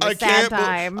I'm having a sad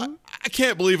time. I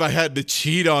can't believe I had to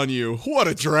cheat on you. What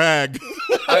a drag.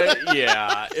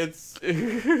 It's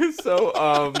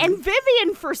so, And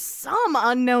Vivian, for some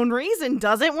unknown reason,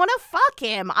 doesn't want to fuck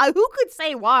him. Who could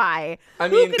say why? I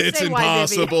mean, it's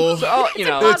impossible.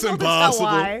 It's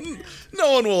impossible.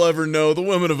 No one will ever know. The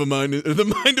mind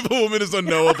of a woman is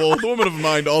unknowable. The woman of a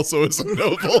mind also is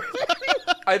unknowable.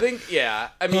 I think, yeah.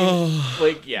 I mean,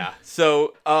 like, yeah.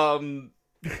 So, and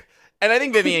I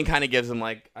think Vivian kind of gives him,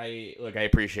 like, I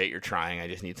appreciate your trying. I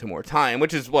just need some more time,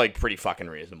 which is, like, pretty fucking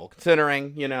reasonable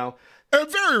considering, you know.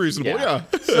 Very reasonable, yeah.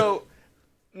 So,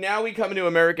 now we come into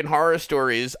American Horror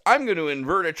Stories. I'm going to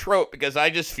invert a trope because I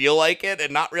just feel like it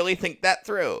and not really think that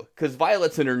through. Because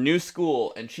Violet's in her new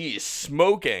school and she is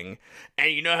smoking.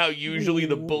 And you know how usually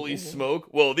the bullies smoke?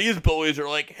 Well, these bullies are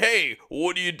like, hey,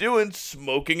 what are you doing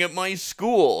smoking at my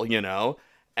school, you know?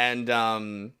 And,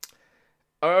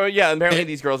 apparently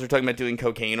these girls are talking about doing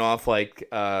cocaine off, like,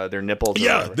 their nipples.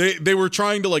 Yeah, they were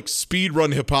trying to, like, speed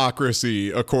run hypocrisy,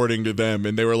 according to them.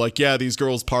 And they were like, yeah, these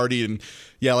girls party. And,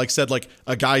 yeah, like said, like,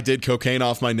 a guy did cocaine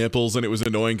off my nipples, and it was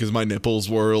annoying because my nipples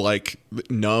were, like,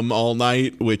 numb all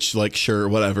night, which, like, sure,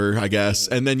 whatever, I guess.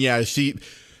 And then, yeah,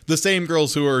 the same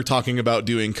girls who are talking about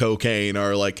doing cocaine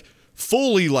are, like,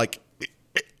 fully, like,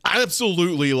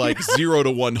 absolutely, like, 0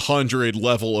 to 100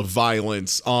 level of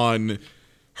violence on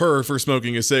her for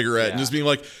smoking a cigarette and just being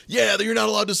like, yeah, you're not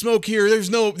allowed to smoke here. There's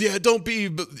no, don't be.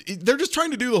 They're just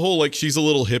trying to do the whole, like, she's a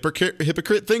little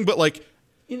hypocrite thing, but, like,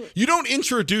 you don't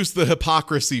introduce the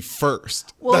hypocrisy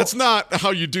first. Well, that's not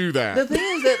how you do that. The thing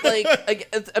is that,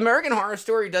 like, American Horror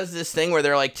Story does this thing where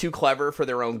they're, like, too clever for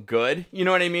their own good. You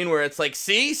know what I mean? Where it's like,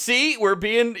 see,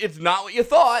 it's not what you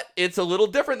thought. It's a little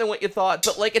different than what you thought.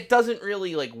 But, like, it doesn't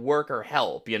really, like, work or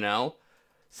help, you know?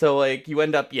 So, like, you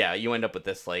end up with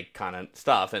this, like, kind of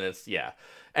stuff. And it's,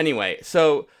 Anyway,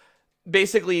 so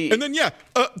basically, and then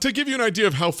to give you an idea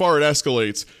of how far it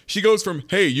escalates, she goes from,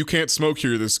 hey, you can't smoke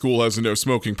here, this school has a no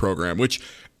smoking program, which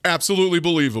absolutely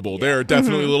believable. There are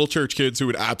definitely little church kids who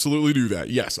would absolutely do that.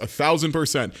 Yes,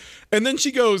 1,000%. And then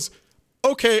she goes,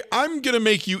 okay, I'm gonna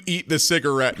make you eat the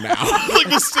cigarette now. Like,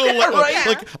 it's still right?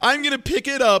 Like, I'm gonna pick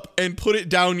it up and put it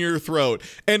down your throat.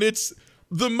 And it's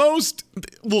the most,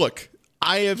 look,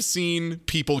 I have seen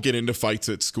people get into fights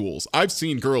at schools. I've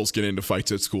seen girls get into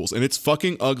fights at schools, and it's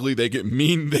fucking ugly. They get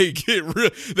mean.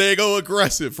 They go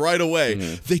aggressive right away.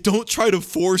 Mm-hmm. They don't try to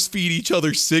force feed each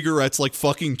other cigarettes like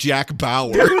fucking Jack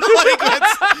Bauer. Like,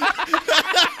 that's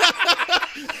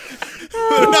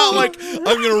not like, I'm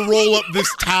going to roll up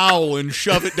this towel and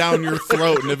shove it down your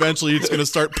throat, and eventually it's going to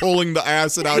start pulling the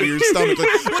acid out of your stomach.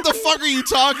 Like, what the fuck are you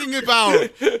talking about?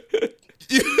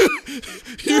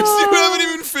 You haven't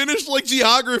even finished, like,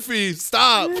 geography.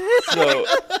 Stop. So,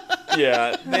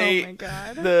 yeah, oh my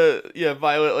God.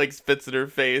 Violet, like, spits in her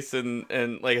face and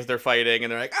like, as they're fighting,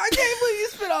 and they're like, I can't believe you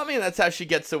spit on me, and that's how she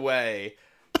gets away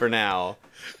for now.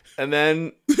 And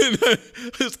then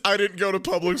I didn't go to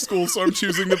public school, so I'm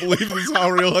choosing to believe this is how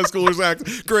real high schoolers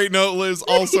act. Great note, Liz.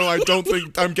 Also,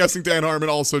 I'm guessing Dan Harmon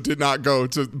also did not go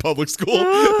to public school.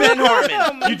 Ben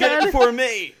Harmon. You did it before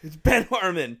me. It's Ben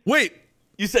Harmon. Wait.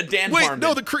 You said Dan Harmon.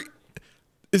 No,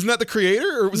 isn't that the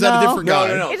creator, or was that a different guy?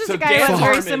 No. It's just a guy with a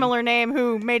very similar name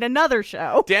who made another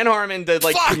show. Dan Harmon did,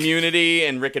 like, Community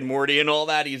and Rick and Morty and all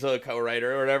that. He's a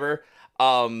co-writer or whatever.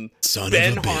 Ben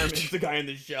Harmon's the guy in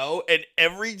the show, and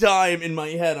every time in my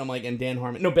head I'm like, and Ben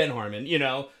Harmon, you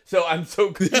know? So I'm so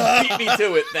beat me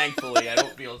to it, thankfully. I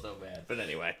don't feel so bad. But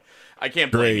anyway, I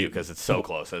can't blame you because it's so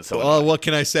close. And so what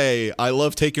can I say? I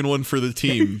love taking one for the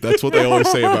team. That's what they always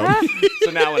say about me. So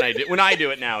now when I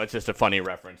do it now, it's just a funny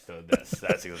reference to this.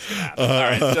 That's what's gonna happen. All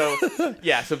right,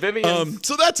 so Vivian.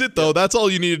 So that's it, though. That's all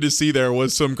you needed to see. There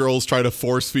was some girls try to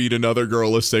force feed another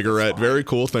girl a cigarette. Very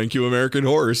cool. Thank you, American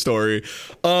Horror Story.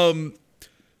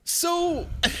 So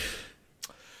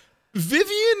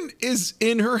Vivian is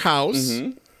in her house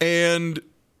and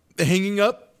hanging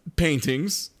up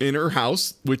paintings in her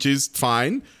house, which is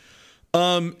fine.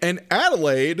 And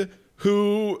Adelaide,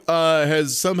 who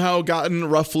has somehow gotten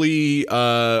roughly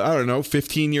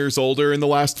 15 years older in the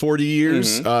last 40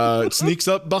 years, sneaks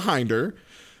up behind her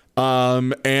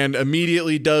and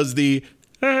immediately does the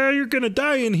you're gonna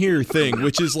die in here thing,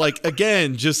 which is, like,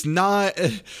 again, just not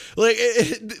like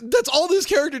that's all this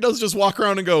character does, just walk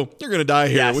around and go, you're gonna die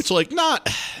here, which, like, not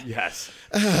yes,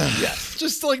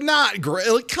 just, like, not great.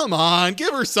 Like, come on,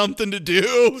 give her something to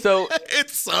do. So it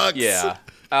sucks. Yeah.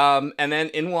 And then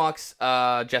in walks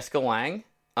Jessica Lange,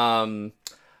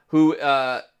 who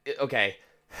okay,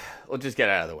 we'll just get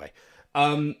it out of the way.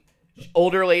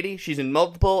 Older lady, she's in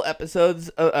multiple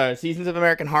seasons of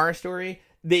American Horror Story.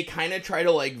 They kind of try to,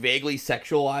 like, vaguely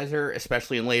sexualize her,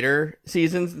 especially in later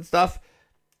seasons and stuff.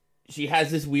 She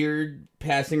has this weird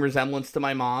passing resemblance to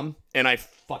my mom, and I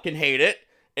fucking hate it.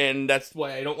 And that's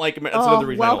why I don't like him. That's another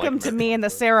reason welcome I don't like to me in the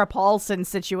Sarah Paulson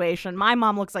situation. My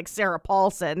mom looks like Sarah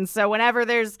Paulson. So whenever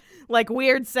there's, like,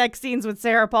 weird sex scenes with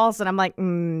Sarah Paulson, I'm like,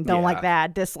 don't like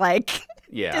that. Dislike.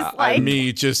 Yeah.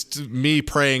 Me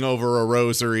praying over a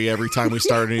rosary every time we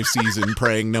start a new season,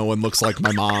 praying no one looks like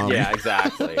my mom. Yeah,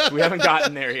 exactly. We haven't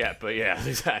gotten there yet, but yeah,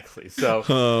 exactly. So.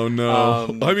 Oh no.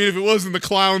 I mean, if it wasn't the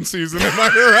clown season, am I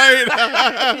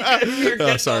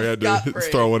right? Sorry, I had to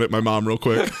throw one at my mom real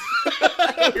quick.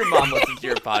 Your mom listens to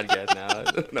your podcast now.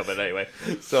 No, but anyway.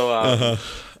 So,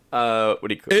 what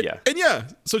do you?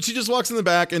 So she just walks in the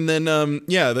back, and then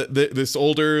this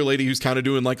older lady who's kind of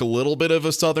doing like a little bit of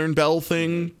a Southern Belle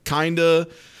thing, kinda,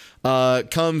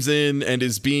 comes in and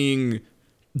is being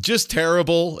just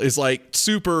terrible. Is like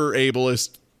super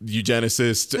ableist,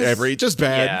 eugenicist, just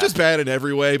bad in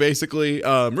every way, basically.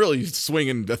 Really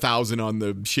swinging 1,000 on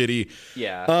the shitty.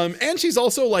 Yeah. And she's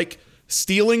also like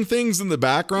stealing things in the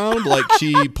background. Like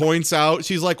she points out,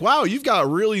 she's like, wow, you've got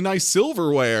really nice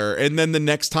silverware. And then the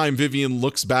next time Vivian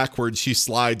looks backwards, she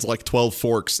slides like 12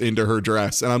 forks into her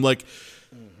dress. And I'm like,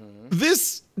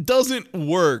 this doesn't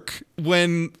work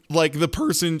when like the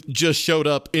person just showed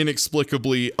up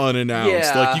inexplicably unannounced.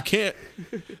 Yeah. Like you can't,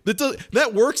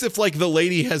 that works if like the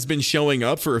lady has been showing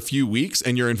up for a few weeks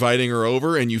and you're inviting her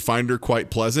over and you find her quite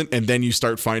pleasant, and then you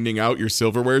start finding out your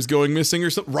silverware is going missing or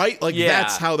something, right? Like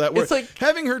that's how that works. It's like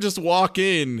having her just walk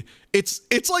in.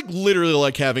 It's like literally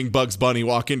like having Bugs Bunny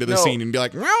walk into the scene and be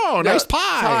like, "Oh, nice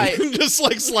pie," just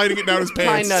like sliding it down his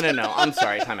pants. No. I'm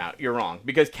sorry, time out. You're wrong,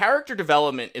 because character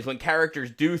development is when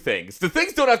characters do things. The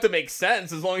things don't have to make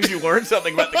sense as long as you learn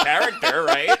something about the character,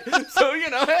 right? So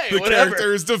hey, the whatever.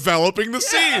 character is developing the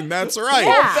scene. That's right.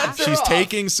 Yeah. She's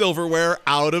taking silverware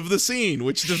out of the scene,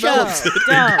 which develops it.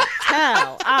 Don't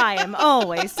tell. I am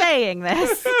always saying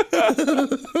this.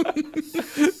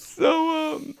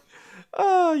 So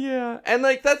oh yeah, and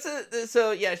like that's it.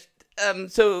 So yeah,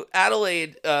 so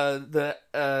Adelaide, the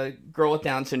girl with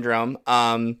Down syndrome,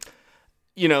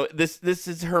 this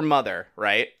is her mother,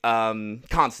 right?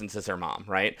 Constance is her mom,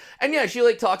 right? And yeah, she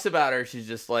like talks about her. She's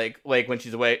just like when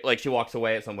she's away, like she walks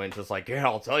away at some point, just like, yeah,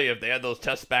 I'll tell you if they had those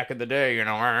tests back in the day,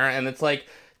 and it's like,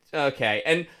 okay.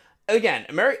 And again,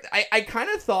 I kind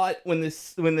of thought when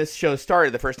this show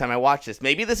started the first time I watched this,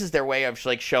 maybe this is their way of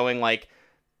like showing like,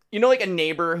 like a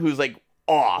neighbor who's like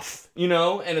off, and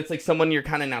it's like someone you're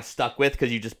kind of now stuck with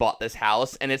because you just bought this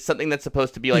house, and it's something that's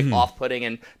supposed to be like off-putting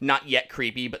and not yet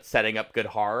creepy, but setting up good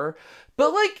horror.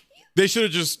 But like they should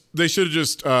have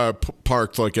just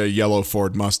parked like a yellow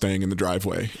Ford Mustang in the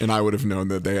driveway, and I would have known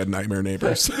that they had nightmare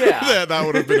neighbors. Yeah. that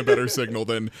would have been a better signal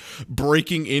than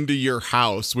breaking into your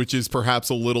house, which is perhaps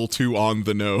a little too on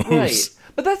the nose. Right.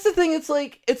 But that's the thing. It's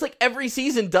like every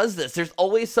season does this. There's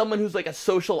always someone who's like a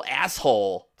social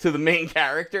asshole to the main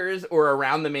characters or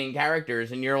around the main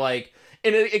characters, and you're like,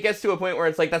 and it gets to a point where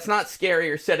it's like that's not scary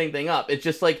or setting thing up. It's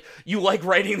just like you like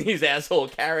writing these asshole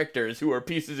characters who are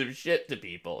pieces of shit to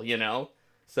people,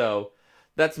 So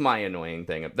that's my annoying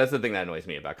thing. That's the thing that annoys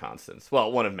me about Constance. Well,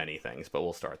 one of many things, but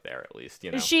we'll start there at least.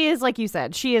 She is, like you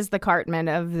said, she is the Cartman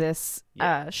of this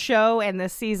show and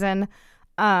this season.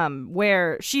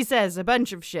 Where she says a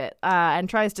bunch of shit and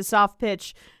tries to soft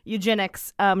pitch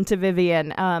eugenics to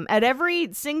Vivian at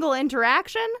every single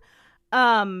interaction.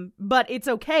 But it's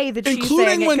okay that she's saying it,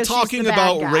 including when talking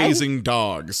about guy. raising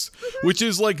dogs, which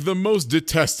is like the most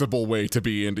detestable way to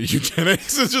be into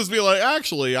eugenics. Is just be like,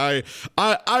 actually, I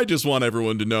just want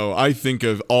everyone to know I think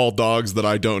of all dogs that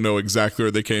I don't know exactly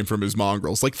where they came from as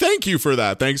mongrels. Like, thank you for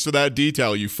that. Thanks for that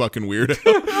detail, you fucking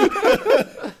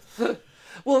weirdo.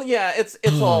 Well, yeah, it's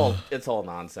all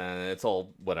nonsense. It's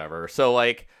all whatever. So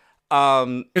like,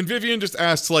 and Vivian just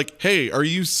asks like, "Hey, are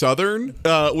you Southern?"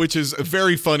 Which is a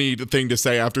very funny thing to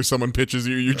say after someone pitches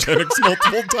you eugenics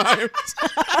multiple times.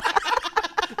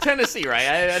 Tennessee, right?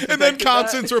 And then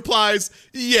Constance replies,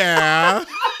 "Yeah."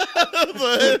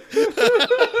 But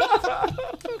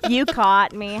You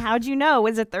caught me. How'd you know?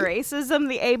 Was it the racism,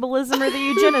 the ableism, or the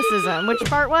eugenicism? Which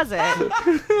part was it?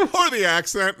 Or the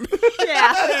accent.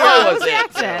 Yeah. Oh, it was the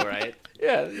accent. Right?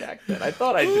 Yeah, the accent. I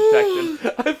thought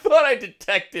I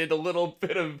detected a little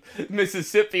bit of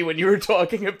Mississippi when you were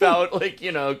talking about like,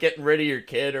 getting rid of your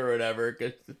kid or whatever.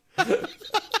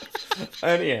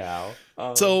 Anyhow.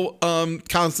 So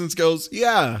Constance goes,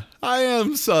 "Yeah, I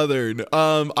am Southern.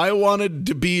 I wanted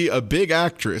to be a big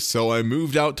actress, so I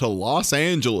moved out to Los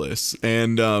Angeles.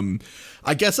 And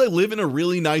I guess I live in a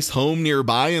really nice home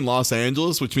nearby in Los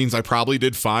Angeles, which means I probably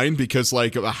did fine because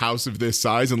like a house of this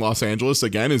size in Los Angeles,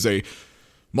 again, is a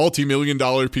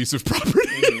multi-million-dollar piece of property."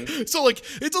 So like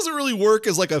it doesn't really work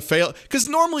as like a fail, because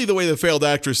normally the way the failed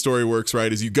actress story works,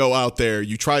 right, is you go out there,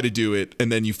 you try to do it,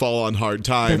 and then you fall on hard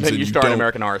times. And then you start an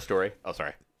American Horror Story. Oh,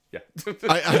 sorry. Yeah.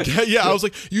 I was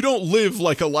like, you don't live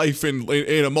like a life in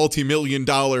a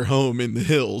multi-million-dollar home in the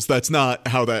hills. That's not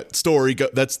how that story goes.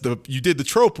 You did the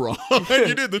trope wrong.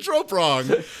 You did the trope wrong.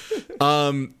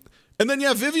 And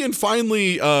then Vivian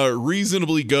finally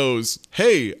reasonably goes,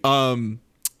 "Hey,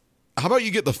 how about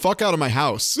you get the fuck out of my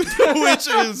house?" Which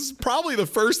is probably the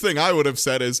first thing I would have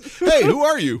said is, "Hey, who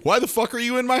are you? Why the fuck are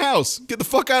you in my house? Get the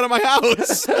fuck out of my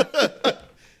house."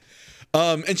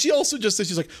 And she also just says,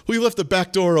 she's like, we left the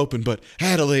back door open, but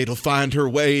Adelaide will find her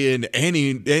way in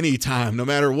any time, no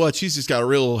matter what. She's just got a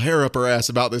real hair up her ass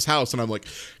about this house. And I'm like,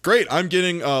 great, I'm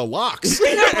getting locks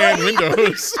and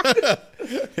windows.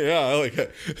 Yeah, I like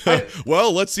it.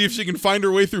 Well, let's see if she can find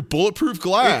her way through bulletproof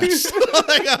glass.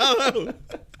 Like, I don't know.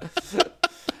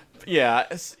 Yeah,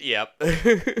 yep.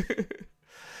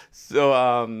 So,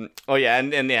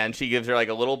 and she gives her like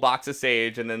a little box of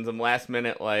sage and then some last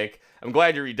minute, like, I'm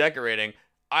glad you're redecorating.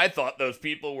 I thought those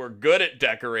people were good at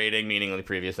decorating, meaning the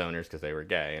previous owners because they were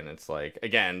gay. And it's like,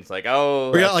 again, it's like,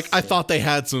 oh. Yeah, like, I thought they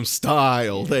had some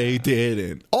style. They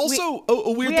didn't. Also,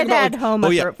 a weird thing about...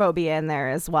 We had homophobia in there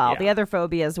as well. Yeah. The other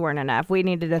phobias weren't enough. We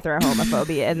needed to throw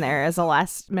homophobia in there as a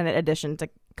last-minute addition to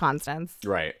Constance.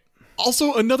 Right.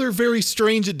 Also, another very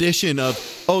strange addition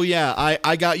of, oh yeah,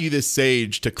 I got you this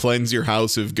sage to cleanse your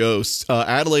house of ghosts.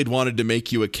 Adelaide wanted to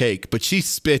make you a cake, but she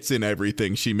spits in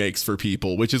everything she makes for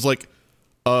people, which is like,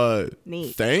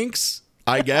 neat. Thanks,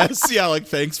 I guess. Yeah, like,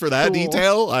 thanks for that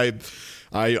detail.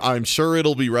 I'm sure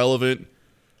it'll be relevant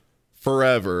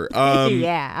forever.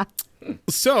 Yeah.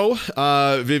 So,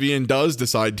 Vivian does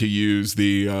decide to use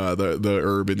the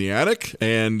herb in the attic,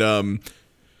 and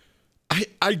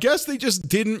I guess they just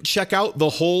didn't check out the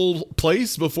whole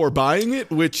place before buying it,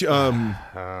 which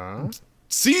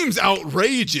seems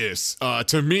outrageous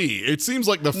to me. It seems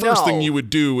like the first thing you would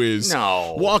do is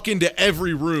walk into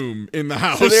every room in the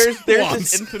house. So there's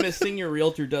this infamous thing your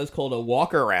realtor does called a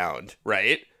walk around,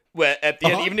 right? Where at the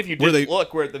end, even if you didn't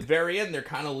look, where at the very end they're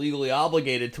kind of legally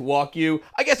obligated to walk you,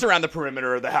 I guess, around the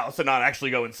perimeter of the house and not actually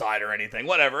go inside or anything.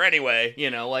 Whatever. Anyway,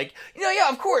 yeah,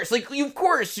 of course. Like, you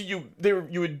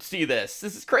would see this.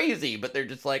 This is crazy. But they're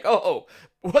just like, oh,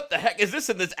 what the heck is this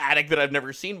in this attic that I've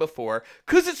never seen before?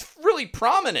 Because it's really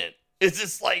prominent. It's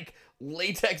this like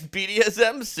latex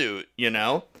BDSM suit,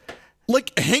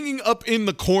 Like, hanging up in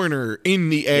the corner in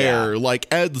the air, like,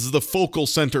 as the focal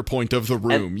center point of the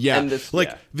room.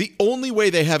 The only way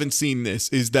they haven't seen this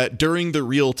is that during the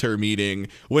realtor meeting,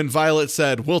 when Violet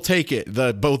said, we'll take it,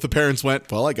 both the parents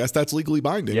went, well, I guess that's legally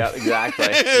binding. Yeah, exactly.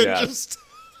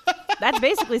 That's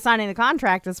basically signing the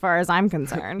contract as far as I'm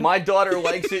concerned. My daughter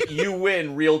likes it. You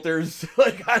win, realtors.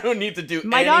 Like, I don't need to do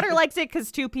My daughter likes it because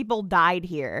 2 people died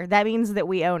here. That means that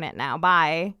we own it now.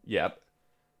 Bye. Yep.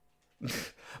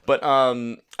 But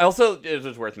also, it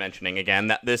was worth mentioning again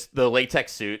that the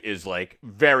latex suit is like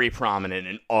very prominent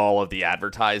in all of the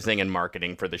advertising and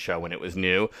marketing for the show when it was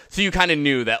new. So you kind of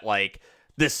knew that like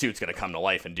this suit's gonna come to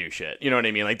life and do shit. You know what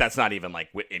I mean? Like, that's not even like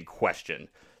in question.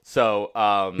 So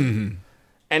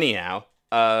anyhow,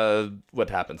 what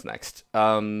happens next?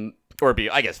 I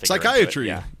guess psychiatry.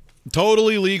 Yeah.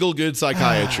 Totally legal, good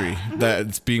psychiatry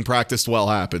that's being practiced well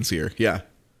happens here. Yeah.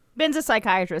 Ben's a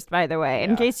psychiatrist, by the way,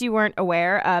 in case you weren't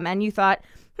aware, and you thought,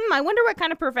 I wonder what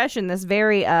kind of profession this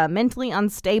very mentally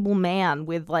unstable man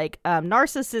with, like,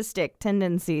 narcissistic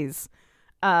tendencies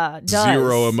does.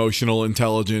 Zero emotional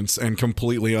intelligence and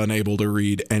completely unable to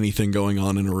read anything going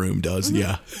on in a room does,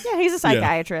 Yeah, he's a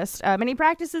psychiatrist, and he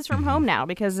practices from home now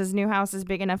because his new house is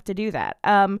big enough to do that.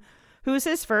 Who's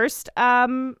his first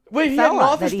Wait, he had an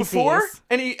office before?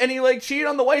 And he like cheated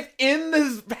on the wife in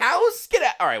his house? Get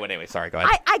out. All right, well, anyway, sorry, go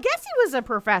ahead. I guess he was a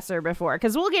professor before,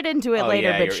 because we'll get into it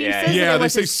later, but she says that it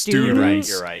was a student.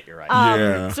 You're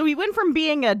right. So he went from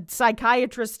being a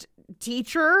psychiatrist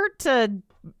teacher to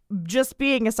just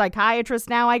being a psychiatrist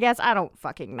now, I guess. I don't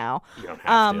fucking know. You don't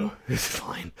have to. It's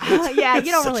fine.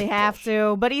 You don't really have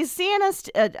to. But he's seeing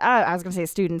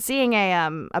seeing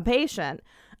a patient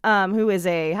who is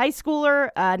a high schooler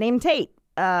named Tate.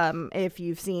 If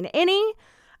you've seen any,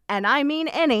 and I mean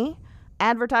any,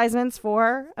 advertisements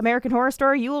for American Horror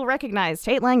Story, you will recognize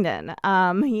Tate Langdon.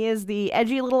 He is the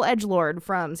edgy little edgelord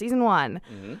from season 1.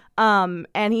 Mm-hmm.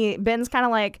 And Ben's kind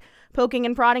of like poking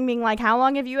and prodding, being like, how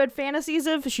long have you had fantasies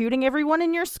of shooting everyone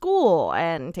in your school?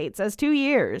 And Tate says 2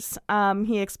 years.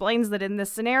 He explains that in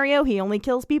this scenario, he only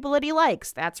kills people that he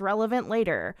likes. That's relevant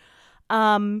later.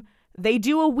 They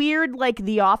do a weird, like,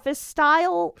 The Office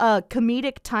style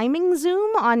comedic timing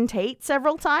zoom on Tate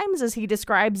several times as he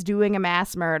describes doing a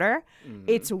mass murder. Mm-hmm.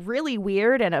 It's really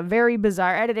weird and a very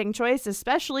bizarre editing choice,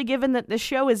 especially given that the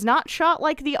show is not shot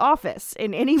like The Office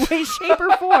in any way, shape,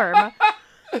 or form.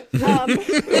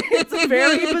 It's a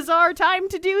very bizarre time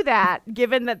to do that,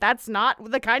 given that that's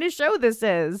not the kind of show this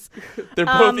is. They're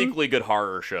both equally good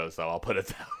horror shows, though. I'll put it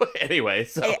that way. Anyway,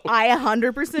 so I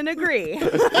 100% agree.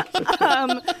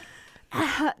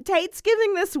 Tate's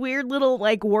giving this weird little,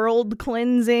 like, world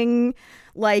cleansing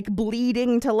like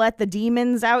bleeding to let the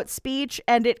demons out speech,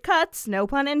 and it cuts, no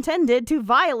pun intended, to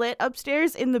Violet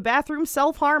upstairs in the bathroom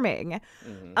self-harming.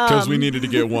 Because we needed to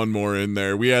get one more in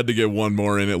there. We had to get one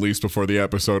more in at least before the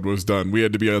episode was done. We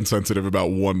had to be unsensitive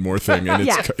about one more thing, and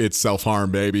it's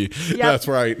self-harm, baby. Yep. That's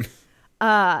right.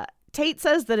 Tate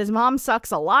says that his mom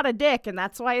sucks a lot of dick, and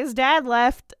that's why his dad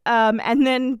left. And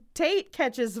then Tate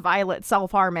catches Violet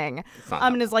self-harming,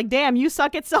 and is like, "Damn, you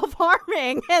suck at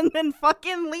self-harming," and then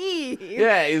fucking leave.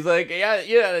 Yeah, he's like, "Yeah,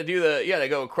 you gotta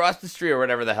go across the street," or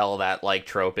whatever the hell that like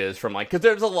trope is from like, because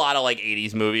there's a lot of like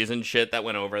 80s movies and shit that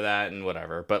went over that and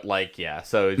whatever. But like, yeah,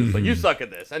 so he's just like, "You suck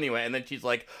at this," anyway. And then she's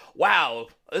like, "Wow,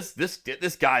 this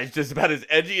guy's just about as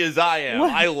edgy as I am.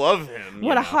 I love him."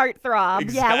 What a heartthrob!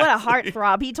 Exactly. Yeah, what a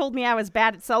heartthrob. He told me I was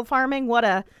bad at self-harming. What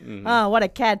a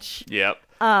catch. Yep.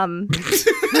 And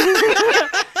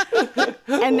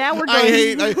now we're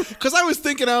going. Because I was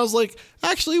thinking, I was like,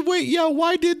 actually, wait, yeah,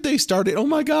 why did they start it? Oh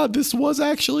my God, this was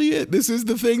actually it. This is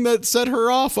the thing that set her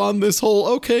off on this whole.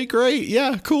 Okay, great,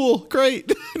 yeah, cool,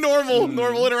 great,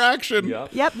 normal interaction.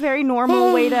 Yep, very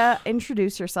normal way to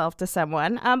introduce yourself to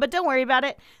someone. But don't worry about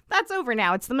it. That's over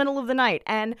now. It's the middle of the night,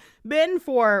 and Ben,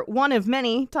 for one of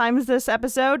many times this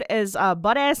episode, is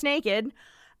butt-ass naked.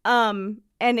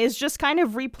 And is just kind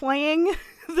of replaying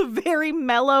the very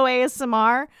mellow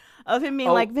ASMR of him being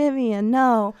like, "Vivian,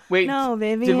 no. Wait, no,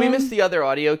 Vivian." Did we miss the other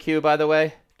audio cue, by the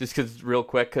way? Just because, real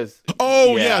quick, because...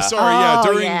 It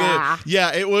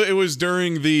was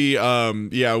during the,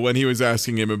 when he was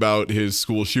asking him about his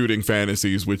school shooting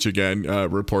fantasies, which, again,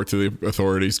 report to the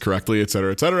authorities correctly, et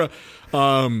cetera, et cetera.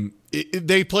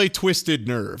 They play Twisted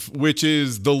Nerve, which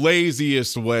is the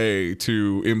laziest way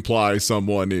to imply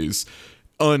someone is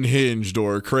unhinged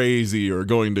or crazy or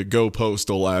going to go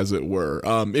postal, as it were.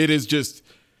 It is just,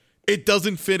 it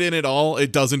doesn't fit in at all.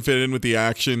 It doesn't fit in with the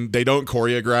action. They don't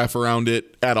choreograph around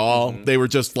it at all. They were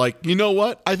just like, you know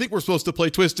what? I think we're supposed to play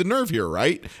Twisted Nerve here,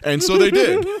 right? And so they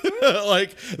did.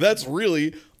 Like, that's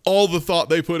really all the thought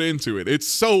they put into it. It's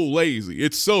so lazy.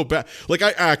 It's so bad. Like,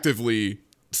 I actively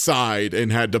sighed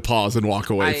and had to pause and walk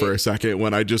away for a second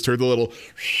when I just heard the little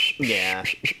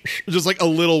just like a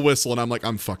little whistle, and I'm like,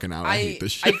 I'm fucking out. I hate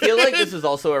this shit. I feel like this is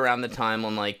also around the time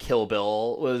when like Kill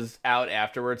Bill was out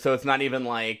afterwards, so it's not even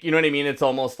like, you know what I mean, it's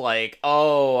almost like,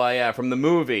 from the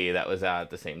movie that was out at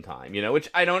the same time, you know, which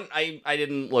I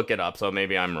didn't look it up, so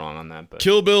maybe I'm wrong on that. But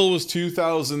Kill Bill was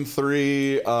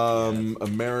 2003.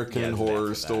 American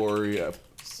Horror Story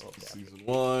Season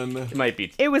 1. It might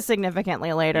be. It was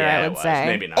significantly later, I would say.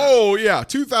 Maybe not. Oh, yeah,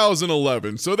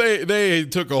 2011. So they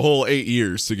took a whole 8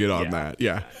 years to get on that.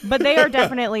 Yeah. But they are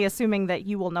definitely assuming that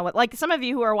you will know it. Like, some of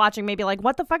you who are watching may be like,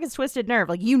 what the fuck is Twisted Nerve?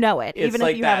 Like, you know it, even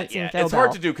if you haven't seen Kill Bill. It's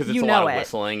hard to do because it's a lot of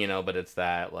whistling, you know, but it's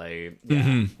that, like,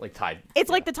 like tied. It's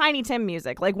like the Tiny Tim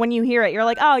music. Like, when you hear it, you're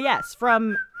like, oh, yes,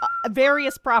 from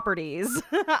various properties.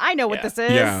 I know what this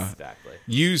is. Yeah. Exactly.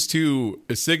 Used to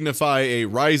signify a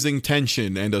rising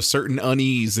tension and a certain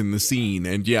unease in the scene.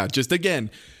 And yeah, just again,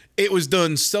 it was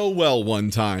done so well one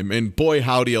time. And boy,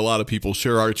 howdy, a lot of people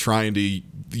sure are trying to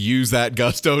use that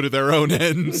gusto to their own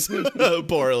ends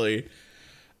poorly.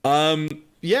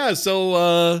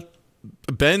 So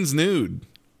Ben's nude.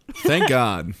 Thank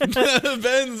God.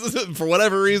 Ben's, for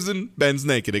whatever reason, Ben's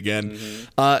naked again.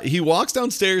 He walks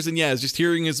downstairs and is just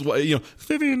hearing his,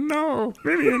 Vivian, no,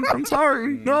 Vivian, I'm sorry,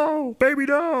 no, baby,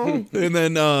 no. And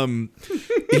then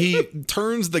he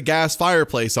turns the gas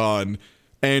fireplace on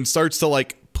and starts to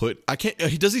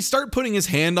does he start putting his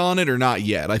hand on it or not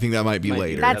yet? I think that might be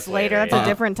later. That's later. That's a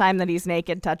different time that he's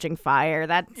naked touching fire.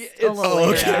 That's a little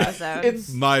later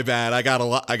episode. My bad. I got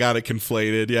it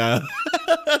conflated. Yeah.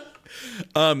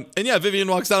 Vivian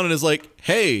walks down and is like,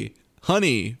 "Hey,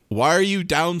 honey, why are you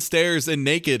downstairs and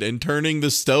naked and turning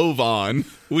the stove on?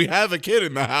 We have a kid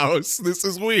in the house. This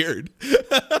is weird." He's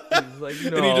like,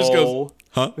 "No." And he just goes,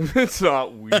 "Huh? It's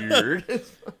not weird."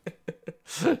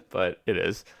 But it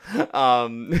is.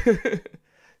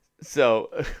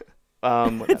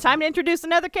 It's time to introduce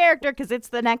another character because it's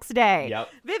the next day. Yep.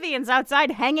 Vivian's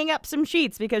outside hanging up some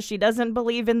sheets because she doesn't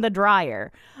believe in the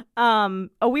dryer. A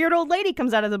weird old lady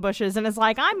comes out of the bushes and is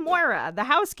like, "I'm Moira, the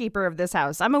housekeeper of this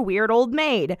house. I'm a weird old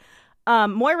maid."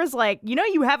 Moira's like,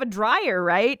 "You have a dryer,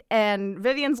 right?" And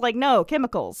Vivian's like, "No,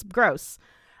 chemicals. Gross."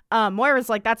 Moira's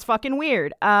like, "That's fucking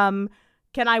weird. Can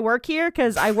I work here?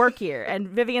 Because I work here." And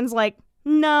Vivian's like,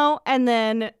 "No." And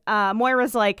then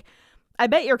Moira's like, "I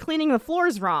bet you're cleaning the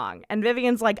floors wrong." And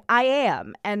Vivian's like, "I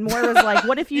am." And Moira's like,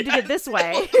 "What if you did it this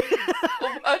way?"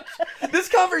 This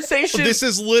conversation. This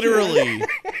is literally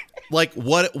like,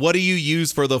 what do you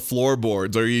use for the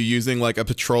floorboards? Are you using like a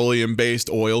petroleum-based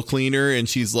oil cleaner? And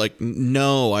she's like,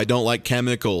 no, I don't like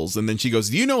chemicals. And then she goes,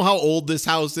 do you know how old this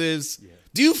house is? Yeah.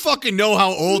 Do you fucking know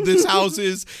how old this house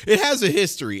is? It has a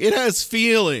history. It has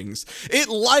feelings. It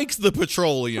likes the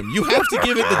petroleum. You have to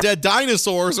give it the dead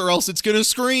dinosaurs or else it's going to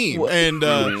scream. And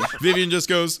Vivian just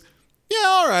goes, yeah,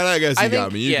 all right, I guess you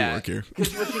got me. You can work here.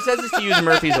 Because what she says is to use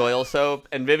Murphy's oil soap,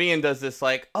 and Vivian does this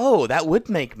like, oh, that would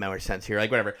make more sense here,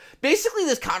 like whatever. Basically,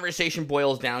 this conversation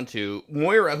boils down to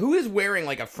Moira, who is wearing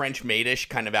like a French maidish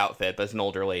kind of outfit, but as an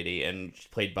older lady, and she's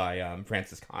played by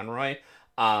Frances Conroy.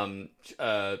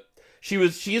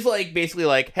 She's like basically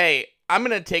like, hey, I'm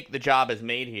gonna take the job as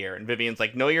maid here, and Vivian's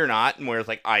like, no, you're not, and Moira's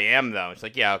like, I am though. She's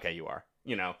like, yeah, okay, you are.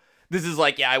 You know, this is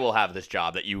like, yeah, I will have this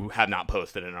job that you have not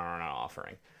posted and are not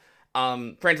offering.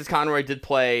 Frances Conroy did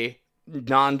play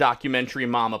non-documentary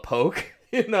Mama Poke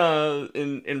in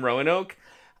Roanoke,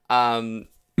 and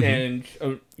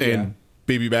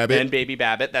Baby Babbitt. And Baby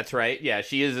Babbitt, that's right. Yeah,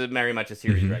 she is very much a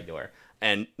series regular.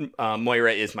 And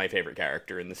Moira is my favorite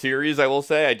character in the series, I will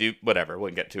say. I do, whatever,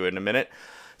 we'll get to it in a minute.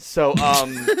 So,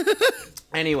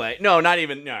 anyway, no, not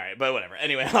even, all right, but whatever.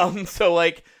 Anyway, so,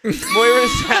 like,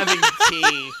 Moira's having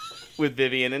tea with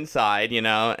Vivian inside, you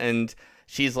know, and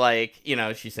she's like, you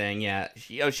know, she's saying, yeah,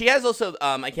 she has also,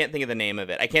 I can't think of the name of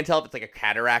it. I can't tell if it's like a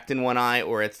cataract in one eye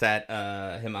or it's that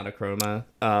hematochroma.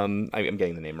 I'm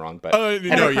getting the name wrong, but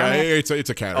no, yeah, it's a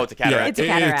cataract. Oh, it's a cataract. Yeah, it's a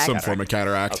cataract. It's some form of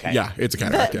cataract. Okay. Yeah, it's a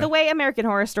cataract. The way American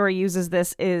Horror Story uses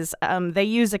this is they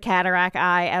use a cataract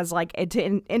eye as like to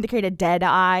indicate a dead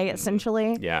eye,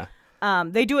 essentially. Yeah.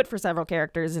 They do it for several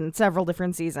characters in several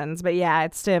different seasons, but yeah,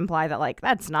 it's to imply that like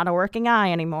that's not a working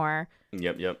eye anymore.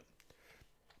 Yep.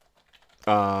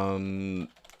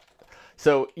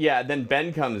 So yeah, then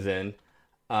Ben comes in,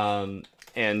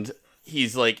 and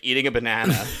he's like eating a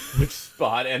banana, which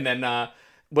spot, and then,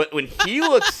 but when he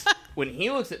looks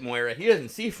at Moira, he doesn't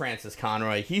see Frances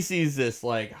Conroy. He sees this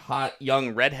like hot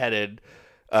young redheaded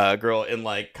girl in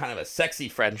like kind of a sexy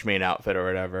French maid outfit or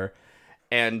whatever,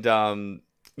 and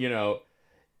you know.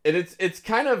 And it's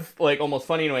kind of like almost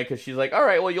funny in a way because she's like, all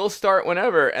right, well, you'll start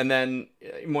whenever. And then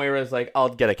Moira's like, I'll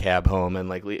get a cab home and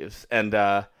like leaves. And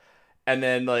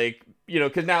then like, you know,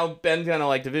 because now Ben's kind of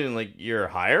like to Vivian, like, you're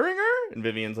hiring her? And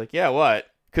Vivian's like, yeah, what?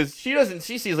 Because she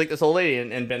sees like this old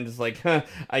lady and Ben's just like, huh,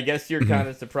 I guess you're kind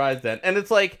of surprised then. And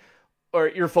it's like, or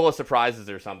you're full of surprises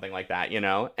or something like that, you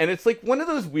know? And it's like one of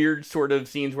those weird sort of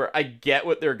scenes where I get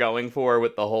what they're going for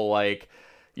with the whole like,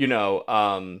 you know,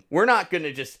 we're not going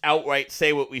to just outright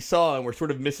say what we saw and we're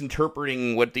sort of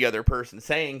misinterpreting what the other person's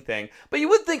saying thing. But you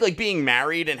would think like being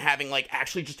married and having like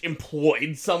actually just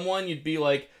employed someone, you'd be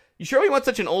like, you sure we want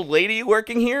such an old lady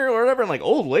working here or whatever? And like,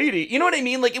 old lady, you know what I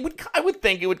mean? Like I would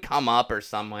think it would come up or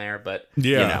somewhere, but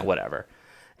you know, whatever.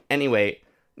 Anyway,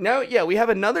 now, yeah, we have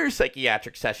another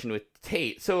psychiatric session with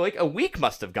Tate. So like a week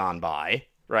must have gone by.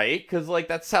 Right? Because, like,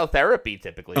 that's how therapy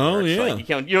typically works. Oh, yeah. Like,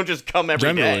 you don't just come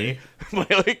every day.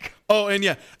 Like, oh, and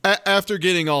yeah, after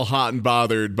getting all hot and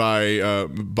bothered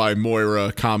by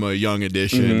Moira, young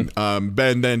edition,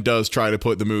 Ben then does try to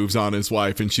put the moves on his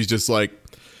wife, and she's just like,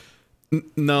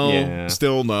 no,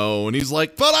 still no. And he's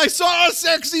like, but I saw a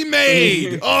sexy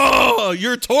maid. Oh,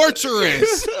 you're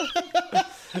torturous.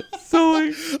 So,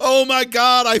 like, oh, my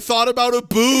God, I thought about a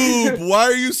boob. Why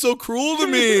are you so cruel to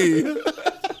me?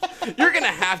 You're going to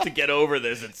have to get over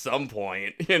this at some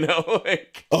point, you know?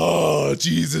 Like, oh,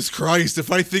 Jesus Christ.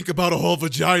 If I think about a whole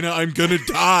vagina, I'm going to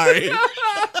die.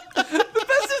 The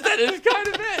best is that is kind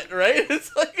of it, right?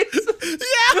 It's like, it's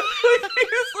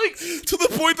like to the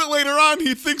point that later on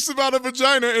he thinks about a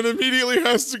vagina and immediately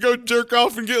has to go jerk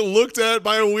off and get looked at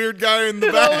by a weird guy in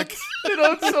the back.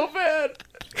 It's so bad.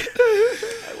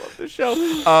 I love this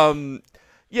show.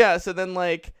 Yeah, so then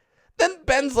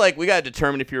Ben's like, we gotta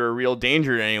determine if you're a real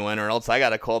danger to anyone or else I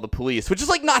gotta call the police, which is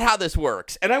like not how this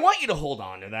works. And I want you to hold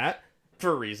on to that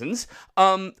for reasons.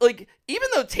 Like, even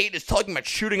though Tate is talking about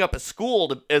shooting up a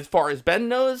school as far as Ben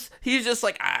knows, he's just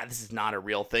like, this is not a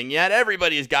real thing yet.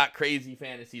 Everybody's got crazy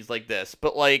fantasies like this.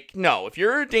 But like, no, if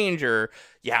you're a danger,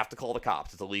 you have to call the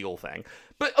cops. It's a legal thing.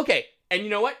 But okay. And you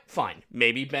know what? Fine.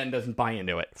 Maybe Ben doesn't buy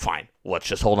into it. Fine. Let's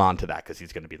just hold on to that because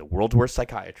he's going to be the world's worst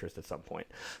psychiatrist at some point.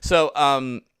 So,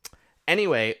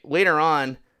 anyway, later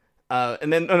on,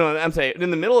 and then, I'm saying,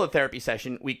 in the middle of the therapy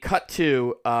session, we cut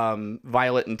to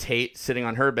Violet and Tate sitting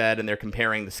on her bed, and they're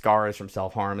comparing the scars from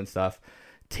self-harm and stuff.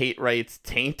 Tate writes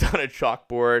taint on a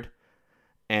chalkboard,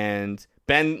 and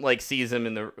Ben, like, sees him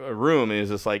in the room, and he's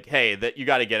just like, hey, you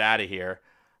got to get out of here.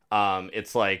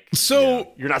 It's like,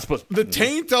 so you're not supposed to. The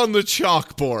taint on the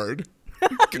chalkboard.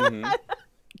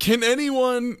 Can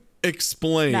anyone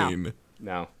explain?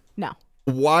 No.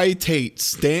 why Tate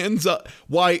stands up,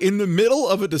 why in the middle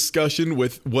of a discussion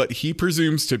with what he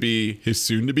presumes to be his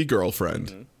soon-to-be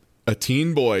girlfriend, a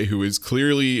teen boy who is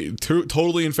clearly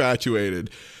totally infatuated,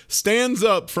 stands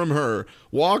up from her,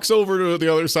 walks over to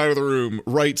the other side of the room,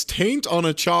 writes taint on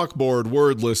a chalkboard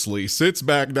wordlessly, sits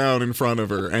back down in front of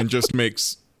her, and just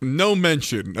makes no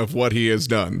mention of what he has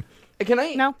done. Can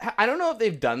I? No. I don't know if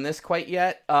they've done this quite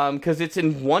yet, because it's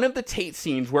in one of the Tate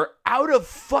scenes where out of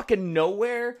fucking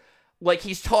nowhere, like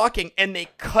he's talking and they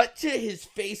cut to his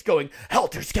face going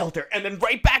helter skelter, and then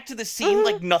right back to the scene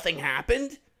like nothing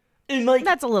happened. And like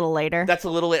that's a little later. That's a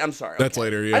little late. I'm sorry. That's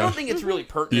later. Yeah. I don't think it's really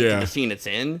pertinent to the scene it's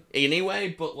in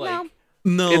anyway. But like,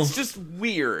 no, it's just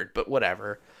weird. But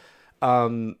whatever.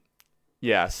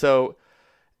 Yeah. So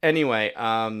anyway,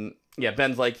 yeah,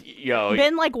 Ben's like, yo.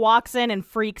 Ben like walks in and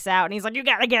freaks out, and he's like, "You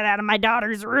gotta get out of my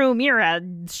daughter's room. You're a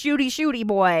shooty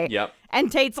boy." Yep.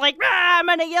 And Tate's like, I'm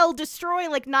gonna yell destroy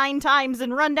like 9 times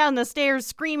and run down the stairs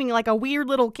screaming like a weird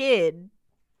little kid.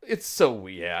 It's so,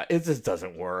 yeah, it just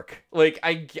doesn't work. Like,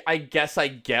 I guess I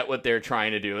get what they're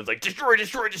trying to do. It's like,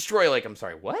 destroy. Like, I'm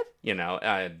sorry, what? You know,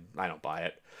 I don't buy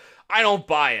it. I don't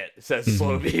buy it, says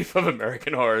Slow Beef of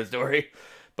American Horror Story.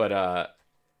 But,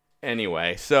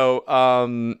 anyway, so,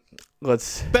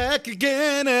 let's... Back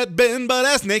again at Ben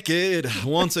Butt-Ass Naked.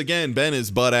 Once again, Ben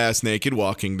is butt-ass naked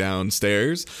walking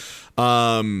downstairs.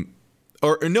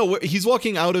 Or no, he's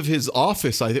walking out of his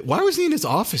office. Why was he in his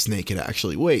office naked,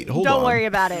 actually? Wait, hold on. Don't worry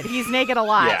about it. He's naked a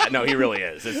lot. Yeah, no, he really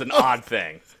is. It's an odd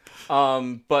thing.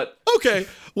 But... Okay,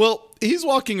 well, he's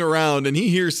walking around and he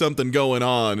hears something going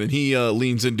on, and he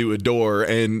leans into a door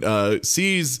and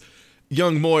sees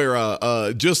young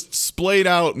Moira just splayed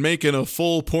out making a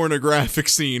full pornographic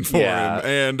scene for him.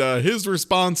 And his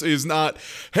response is not,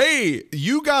 hey,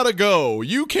 you gotta go.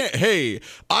 You can't. Hey,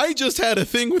 I just had a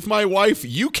thing with my wife.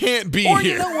 You can't be or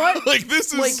here. You know what? Like,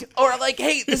 this is... Like, or like,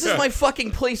 hey, this is my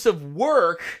fucking place of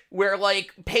work where,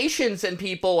 like, patients and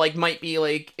people, like, might be,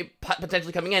 like,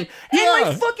 potentially coming in. And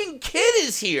my fucking kid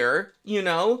is here, you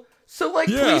know? So, like,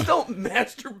 please don't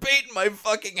masturbate in my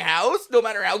fucking house, no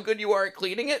matter how good you are at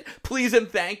cleaning it. Please and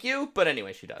thank you. But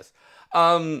anyway, she does.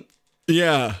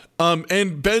 Yeah.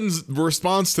 And Ben's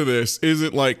response to this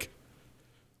isn't, like,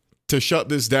 to shut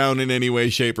this down in any way,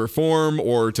 shape, or form,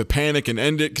 or to panic and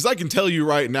end it. Because I can tell you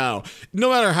right now,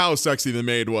 no matter how sexy the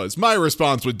maid was, my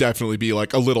response would definitely be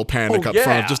like a little panic up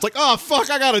front. Just like, oh, fuck,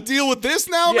 I gotta deal with this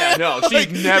now, man? No,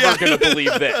 she's never gonna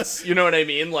believe this. You know what I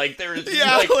mean? Like, there's...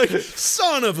 like,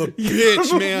 son of a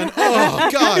bitch, man. Oh,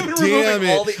 god damn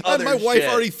it. And my wife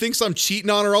already thinks I'm cheating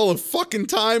on her all the fucking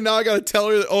time. Now I gotta tell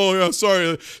her that, oh, yeah,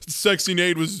 sorry, sexy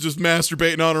maid was just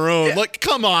masturbating on her own. Like,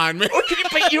 come on, man.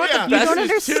 But you know what the best don't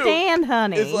understand.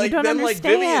 Honey, it's like, you don't then understand.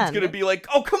 Like Vivian's gonna be like,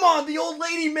 oh come on, the old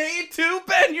lady maid too,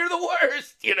 Ben, you're the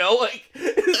worst, you know, like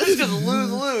it's just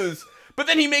lose. But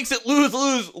then he makes it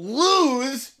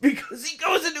lose because he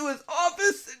goes into his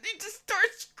office and he just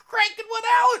starts cranking one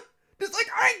out. Just like,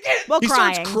 I get. Well, he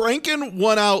crying. starts cranking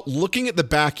one out, looking at the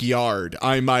backyard.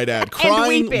 I might add,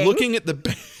 crying, looking at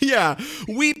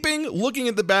weeping, looking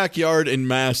at the backyard, and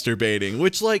masturbating.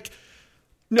 Which, like.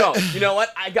 No, you know what?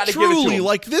 I gotta truly, give it to him.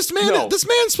 Like, this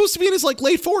man's supposed to be in his, like,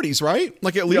 late 40s, right?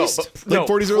 Like, at least? Late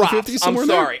 40s, early 50s, somewhere I'm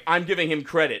sorry. I'm giving him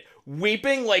credit.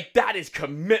 Weeping, like, that is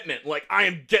commitment. Like, I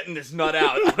am getting this nut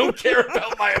out. I don't care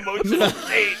about my emotional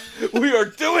state. We are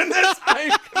doing this.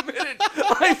 I am committed.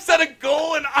 I've set a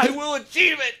goal, and I will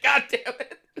achieve it. God damn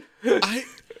it.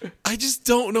 I just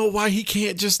don't know why he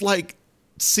can't just, like,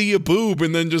 see a boob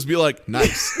and then just be like,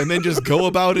 nice, and then just go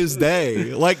about his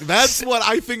day. Like, that's what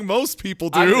I think most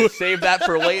people do. I'm gonna save that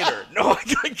for later. No,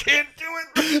 I can't do it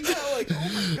right now. Like,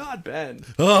 oh my god, Ben.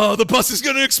 Oh, the bus is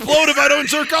gonna explode if I don't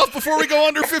jerk off before we go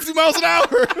under 50 miles an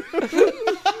hour.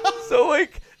 So,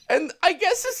 like, and I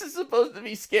guess this is supposed to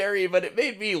be scary, but it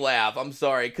made me laugh. I'm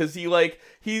sorry, because he I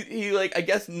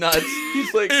guess nuts.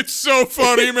 He's like, it's so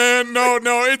funny, man. No,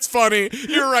 it's funny.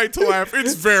 You're right to laugh.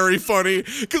 It's very funny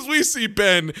because we see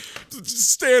Ben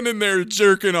standing there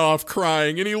jerking off,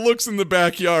 crying, and he looks in the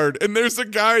backyard, and there's a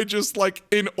guy just like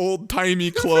in old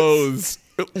timey clothes.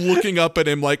 Looking up at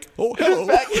him like, oh, hello.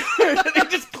 And he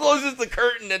just closes the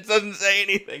curtain and doesn't say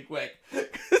anything quick.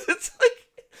 It's like,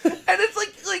 and it's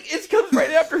like it comes right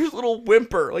after his little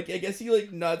whimper. Like, I guess he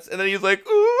like nuts, and then he's like,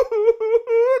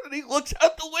 ooh, and he looks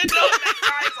out the window, and that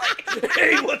guy's like,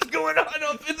 hey, what's going on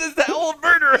up in this old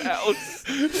murder house?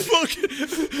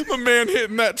 Fucking my man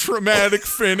hitting that traumatic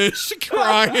finish,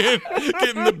 crying,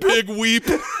 getting the big weep.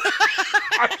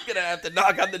 I'm gonna have to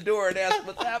knock on the door and ask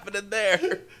what's happening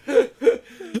there. Oh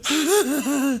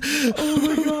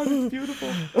my god, it's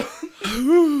beautiful.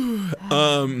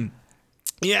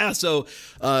 Yeah, so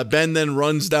Ben then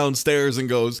runs downstairs and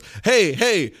goes,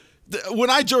 hey, when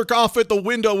I jerk off at the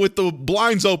window with the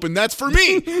blinds open, that's for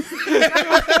me.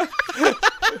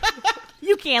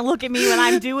 You can't look at me when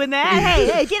I'm doing that.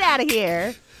 Hey, get out of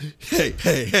here.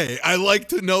 Hey, I like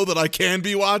to know that I can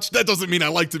be watched. That doesn't mean I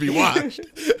like to be watched.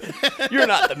 You're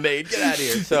not the maid. Get out of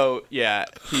here. So, yeah,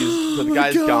 the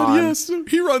guy's gone. Yes.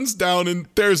 He runs down and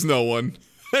there's no one.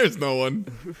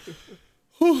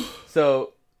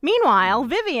 So... Meanwhile,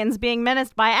 Vivian's being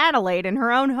menaced by Adelaide in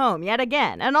her own home yet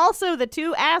again, and also the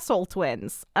two asshole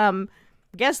twins.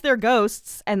 Guess they're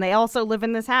ghosts, and they also live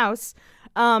in this house.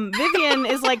 Vivian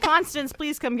is like, Constance,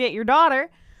 please come get your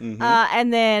daughter. Mm-hmm.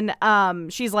 And then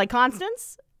she's like,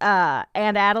 Constance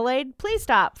and Adelaide, please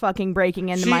stop fucking breaking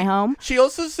into my home. She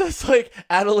also says, like,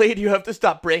 Adelaide, you have to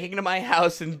stop breaking into my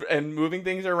house and moving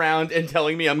things around and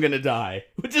telling me I'm gonna die.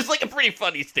 Which is like a pretty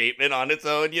funny statement on its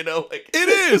own, you know? Like,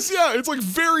 it is, yeah. It's like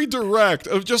very direct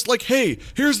of just like, hey,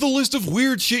 here's the list of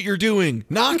weird shit you're doing.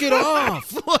 Knock it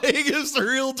off. Like, it's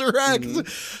real direct.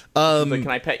 Mm-hmm. Like,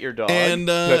 can I pet your dog? And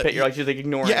can I pet your dog? She's like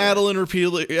ignoring it. Adelaide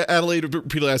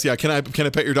repeatedly asks, yeah, can I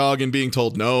pet your dog? And being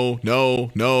told no.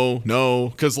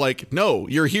 Because like, no,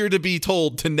 you're here to be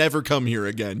told to never come here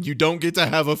again. You don't get to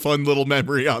have a fun little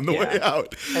memory on the way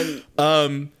out.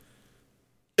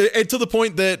 And to the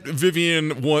point that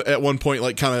Vivian at one point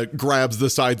like kind of grabs the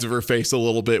sides of her face a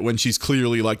little bit when she's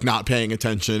clearly like not paying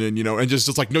attention and and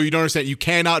just like, no, you don't understand. You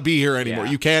cannot be here anymore.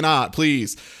 You cannot,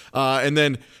 please. And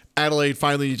then Adelaide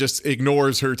finally just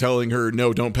ignores her, telling her,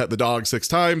 no, don't pet the dog 6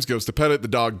 times, goes to pet it. The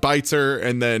dog bites her.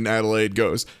 And then Adelaide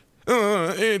goes,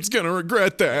 it's gonna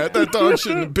regret that. That dog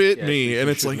shouldn't have bit me. And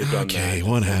it's like, okay,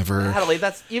 whatever. Adelaide,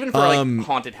 that's even for like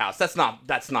haunted house. That's not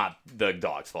the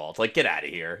dog's fault. Like, get out of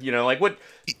here. Like what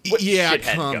yeah,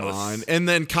 shithead come ghosts? on. And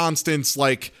then Constance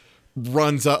like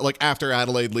runs up, like after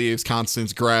Adelaide leaves,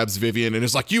 Constance grabs Vivian and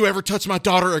is like, you ever touch my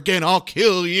daughter again, I'll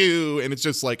kill you. And it's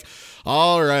just like,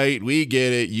 all right, we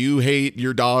get it. You hate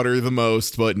your daughter the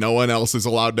most, but no one else is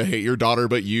allowed to hate your daughter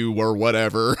but you, or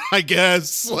whatever, I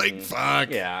guess. Like,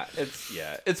 fuck. Yeah,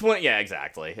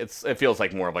 exactly. It feels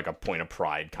like more of like a point of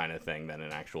pride kind of thing than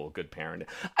an actual good parent.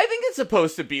 I think it's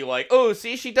supposed to be like, oh,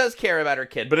 see, she does care about her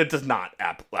kid, but it does not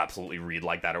absolutely read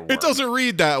like that or work. It doesn't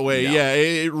read that way. No. Yeah,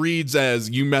 it reads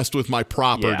as you messed with my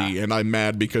property and I'm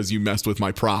mad because you messed with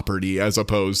my property, as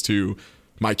opposed to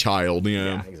my child.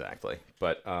 Yeah, exactly.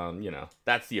 But,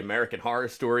 that's the American Horror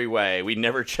Story way. We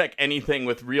never check anything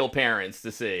with real parents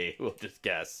to see. We'll just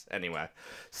guess. Anyway.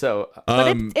 So,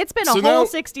 but it's been a whole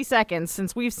 60 seconds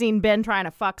since we've seen Ben trying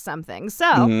to fuck something.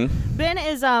 So, Ben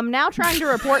is now trying to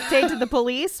report Tate to the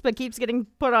police, but keeps getting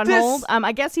put on hold.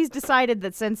 I guess he's decided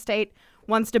that since Tate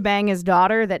wants to bang his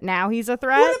daughter, that now he's a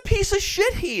threat. What a piece of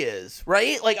shit he is,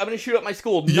 right? Like, I'm going to shoot up my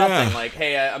school. Nothing. Like,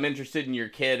 hey, I'm interested in your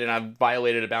kid and I've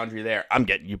violated a boundary there. I'm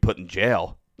getting you put in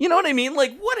jail. You know what I mean?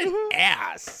 Like, what an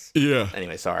ass. Yeah.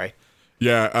 Anyway, sorry.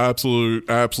 Yeah,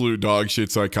 absolute dog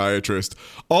shit psychiatrist.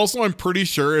 Also, I'm pretty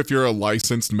sure if you're a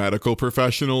licensed medical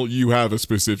professional, you have a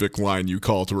specific line you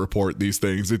call to report these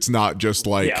things. It's not just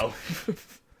like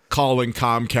calling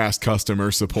Comcast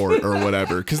customer support or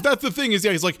whatever. Because that's the thing is,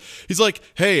 he's like,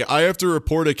 hey, I have to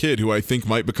report a kid who I think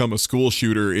might become a school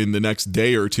shooter in the next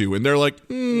day or two. And they're like,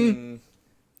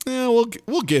 yeah,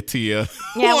 we'll get to you.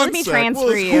 Yeah, let me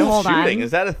transfer you. Hold on. Is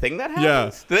that a thing that happens?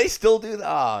 Yeah. Do they still do that?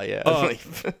 Oh, yeah.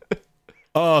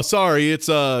 Sorry, it's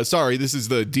this is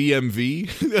the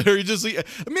DMV. Or just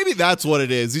maybe that's what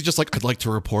it is. He's just like, I'd like to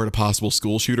report a possible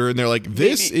school shooter, and they're like,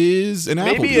 this is an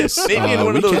Applebee's. Maybe in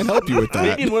one of those, can't help you with that.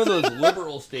 Maybe in one of those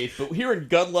liberal states, but here in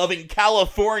gun-loving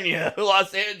California,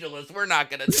 Los Angeles, we're not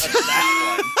gonna touch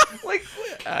that one. Like,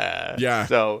 yeah.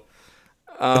 So,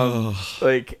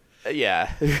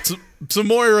 yeah. So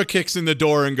Moira kicks in the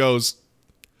door and goes,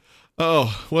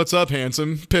 oh, what's up,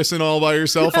 handsome? Pissing all by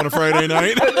yourself on a Friday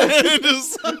night?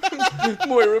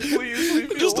 Moira, please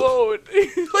leave me alone.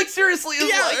 Like, seriously,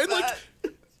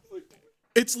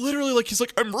 it's literally like, he's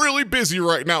like, I'm really busy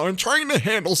right now. I'm trying to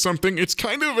handle something. It's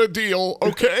kind of a deal,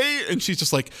 okay? And she's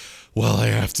just like, well, I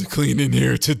have to clean in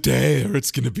here today or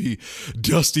it's going to be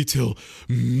dusty till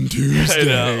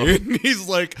Tuesday. And he's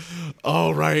like,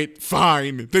 all right,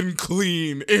 fine, then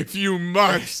clean if you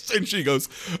must. And she goes,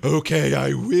 okay,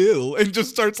 I will. And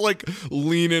just starts like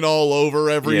leaning all over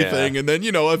everything. Yeah. And then,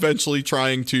 eventually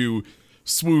trying to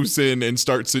swoosh in and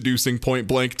start seducing point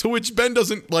blank, to which Ben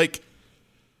doesn't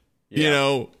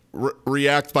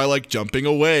react by like jumping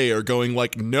away or going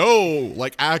like no,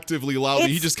 like actively loudly.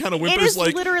 He just kind of whimpers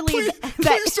like, literally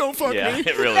please don't fuck me.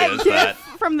 It really is that.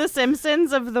 From The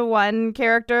Simpsons of the one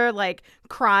character like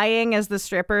crying as the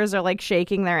strippers are like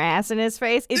shaking their ass in his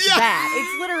face. It's that.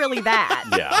 It's literally that.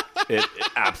 Yeah. It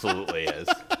absolutely is.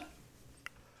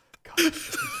 God,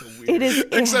 so It is.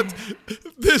 Except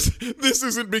this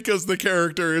isn't because the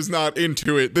character is not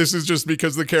into it. This is just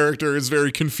because the character is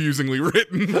very confusingly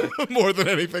written more than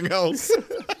anything else.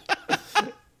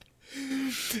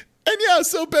 And yeah,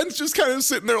 so Ben's just kind of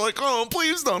sitting there like, oh,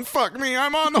 please don't fuck me.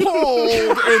 I'm on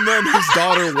hold. And then his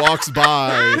daughter walks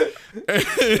by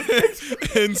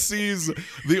and sees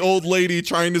the old lady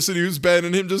trying to seduce Ben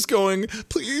and him just going,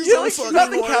 please don't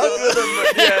fuck me.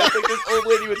 Yeah, it's like this old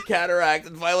lady with cataracts,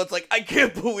 and Violet's like, I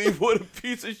can't believe what a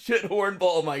piece of shit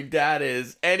hornball my dad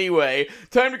is. Anyway,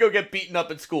 time to go get beaten up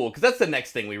at school, because that's the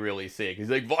next thing we really see. He's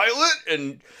like, Violet?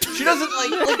 And she doesn't like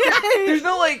there's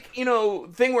no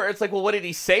thing where it's like, well, what did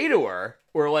he say to her?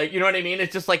 Or like, you know what I mean?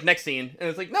 It's just like next scene. And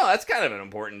it's like, no, that's kind of an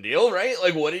important deal, right?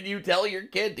 Like, what did you tell your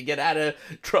kid to get out of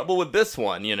trouble with this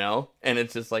one, And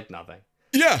it's just like nothing.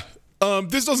 Yeah.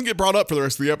 This doesn't get brought up for the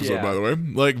rest of the episode, by the way.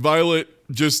 Like, Violet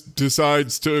just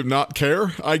decides to not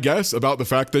care, I guess, about the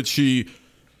fact that she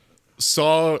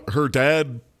saw her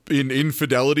dad in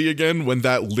infidelity again when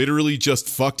that literally just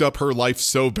fucked up her life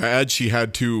so bad she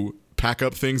had to pack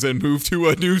up things and move to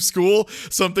a new school,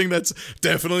 something that's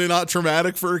definitely not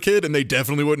traumatic for a kid, and they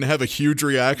definitely wouldn't have a huge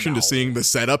reaction to seeing the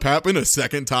setup happen a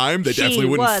second time. They definitely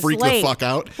wouldn't freak the fuck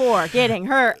out for getting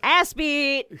her ass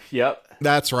beat. Yep.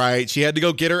 That's right. She had to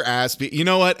go get her ass beat. You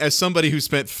know what? As somebody who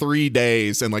spent 3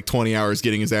 days and like 20 hours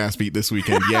getting his ass beat this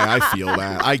weekend, yeah, I feel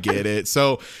that. I get it.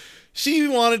 So she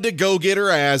wanted to go get her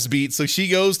ass beat, so she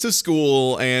goes to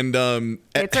school and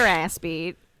gets her ass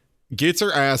beat. Gets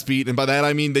her ass beat, and by that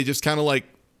I mean they just kind of like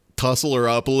tussle her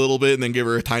up a little bit and then give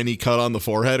her a tiny cut on the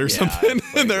forehead or something.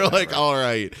 Like, and they're like, all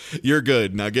right, you're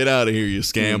good. Now get out of here, you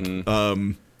scamp.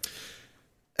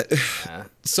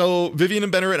 So Vivian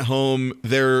and Ben are at home.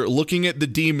 They're looking at the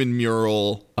demon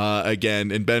mural again,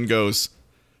 and Ben goes,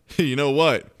 you know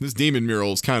what? This demon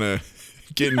mural is kind of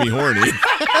getting me horny.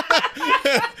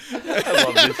 I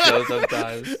love this show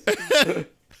sometimes.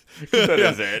 That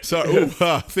is it. So,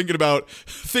 thinking about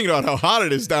how hot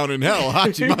it is down in hell,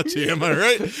 hachi machi, am I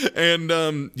right?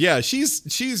 And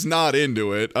she's not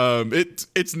into it.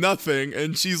 It's nothing,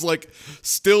 and she's like,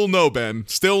 still no, Ben,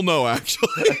 still no,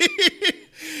 actually.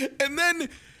 And then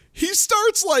he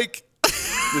starts like.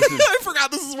 I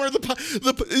forgot this is where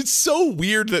it's so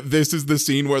weird that this is the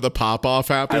scene where the pop-off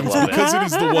happens because it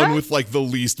is the one with like the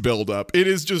least build-up. It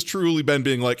is just truly Ben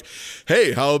being like,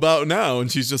 hey, how about now?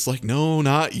 And she's just like, no,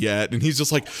 not yet. And he's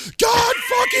just like, God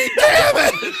fucking damn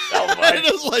it! And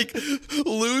just like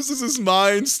loses his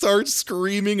mind, starts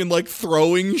screaming and like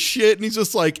throwing shit, and he's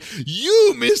just like,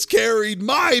 you miscarried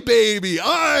my baby,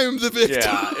 I'm the victim.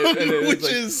 Yeah, which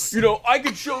like, is I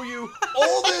could show you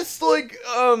all this like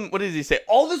what does he say,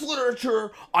 all this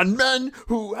literature on men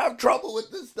who have trouble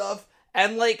with this stuff.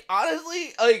 And like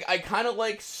honestly, like I kind of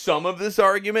like some of this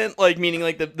argument, like meaning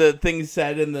like the things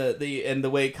said in the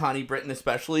way Connie Britton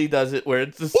especially does it, where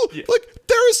it's just like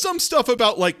there is some stuff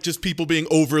about like just people being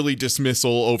overly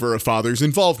dismissal over a father's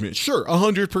involvement, sure,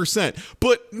 100%,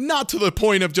 but not to the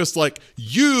point of just like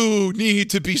you need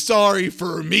to be sorry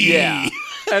for me. Yeah.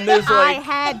 And there's like, I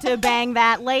had to bang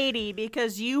that lady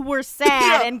because you were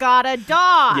sad and got a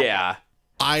dog. Yeah.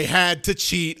 I had to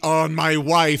cheat on my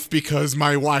wife because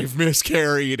my wife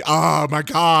miscarried. Oh my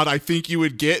God, I think you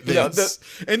would get this.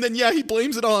 And then, he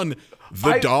blames it on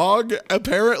the dog,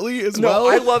 apparently, as well. No,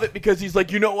 I love it because he's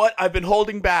like, you know what? I've been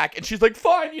holding back. And she's like,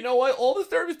 fine, you know what? All this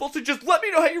therapy is supposed to just let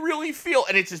me know how you really feel.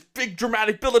 And it's this big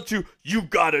dramatic build-up to, you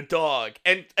got a dog.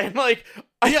 And like...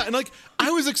 and like I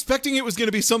was expecting it was going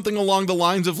to be something along the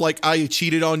lines of like I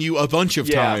cheated on you a bunch of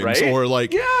times, right? Or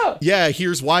like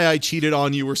here's why I cheated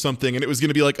on you or something, and it was going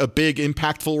to be like a big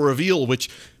impactful reveal, which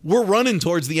we're running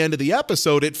towards the end of the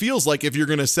episode. It feels like if you're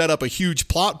going to set up a huge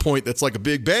plot point that's like a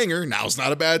big banger, now's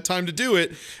not a bad time to do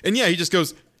it. And he just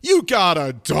goes, you got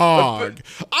a dog.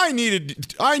 I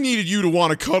needed you to want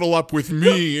to cuddle up with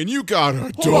me, and you got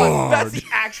a dog. Hold on, that's the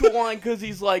actual line, because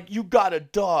he's like, you got a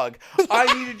dog.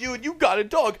 I needed you, and you got a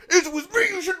dog. It was me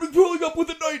you should be pulling up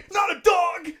with a knife, not a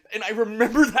dog. And I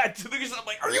remember that too, because I'm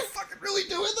like, are you fucking really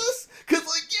doing this? Because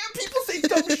like, people say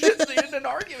dumb shit in an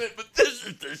argument, but this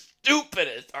is the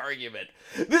stupidest argument.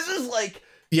 This is like,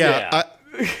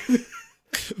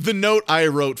 the note I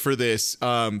wrote for this,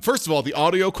 first of all, the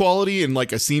audio quality in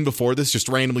like a scene before this just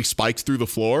randomly spikes through the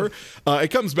floor. It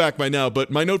comes back by now,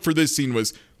 but my note for this scene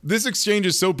was, this exchange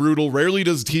is so brutal. Rarely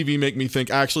does TV make me think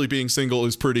actually being single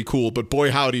is pretty cool, but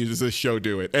boy howdy does this show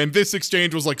do it. And this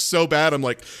exchange was like so bad, I'm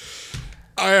like,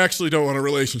 I actually don't want a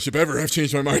relationship ever. I've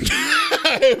changed my mind.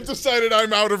 have decided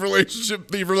I'm out of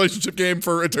the relationship game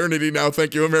for eternity now.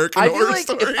 Thank you, American Horror I feel like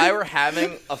Story. if I were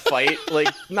having a fight,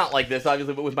 like, not like this,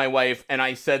 obviously, but with my wife, and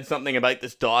I said something about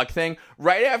this dog thing,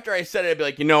 right after I said it, I'd be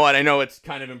like, you know what, I know it's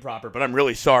kind of improper, but I'm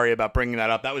really sorry about bringing that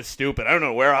up. That was stupid. I don't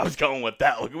know where I was going with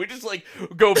that. Like, we just, like,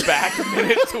 go back a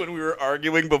minute to when we were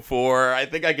arguing before. I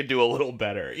think I could do a little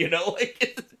better, you know? Like,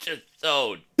 it's just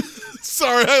so...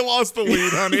 Sorry, I lost the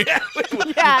lead, honey.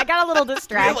 Yeah, I got a little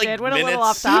distracted. Like Went a little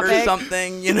off topic. Or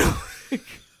something, you know?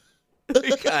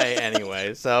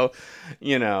 Anyway, so,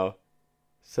 you know,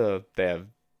 so they have...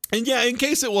 And yeah, in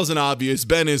case it wasn't obvious,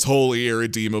 Ben is wholly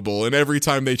irredeemable, and every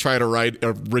time they try to write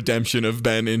a redemption of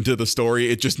Ben into the story,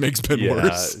 it just makes Ben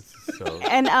worse.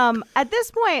 And at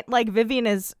this point, like, Vivian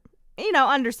is, you know,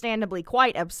 understandably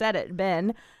quite upset at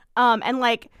Ben, and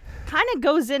like kind of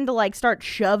goes in to like start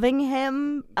shoving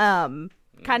him,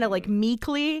 kind of like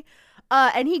meekly.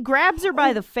 And he grabs her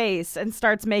by the face and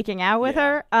starts making out with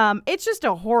her. It's just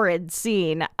a horrid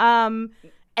scene.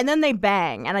 And then they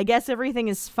bang, and I guess everything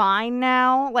is fine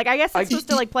now. Like, I guess it's supposed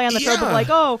to like play on the trope of like,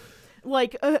 oh,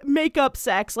 like makeup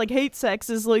sex, like hate sex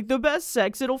is like the best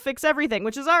sex. It'll fix everything,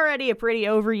 which is already a pretty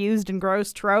overused and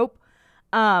gross trope.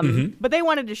 But they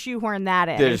wanted to shoehorn that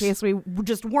in case we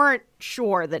just weren't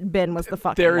sure that Ben was the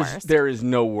fucking worst. There is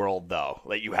no world, though,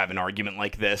 that you have an argument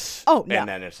like this. Oh, no. And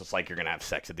then it's just like you're going to have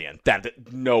sex at the end.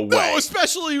 No way. No,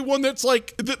 especially one that's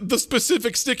like the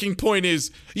specific sticking point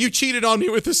is you cheated on me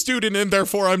with a student and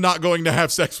therefore I'm not going to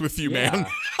have sex with you, man.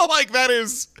 Like, that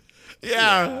is,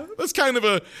 that's kind of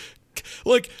a,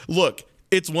 like, look,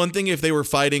 it's one thing if they were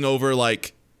fighting over,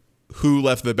 like, who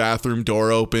left the bathroom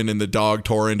door open and the dog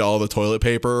tore into all the toilet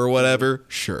paper or whatever.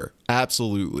 Sure,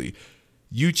 absolutely.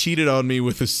 You cheated on me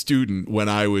with a student when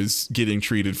I was getting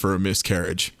treated for a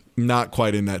miscarriage. Not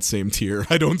quite in that same tier,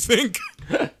 I don't think.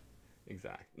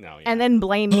 Exactly. No. Yeah. And then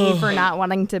blame me for not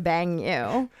wanting to bang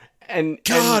you.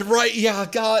 Right, yeah,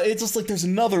 God, it's just like there's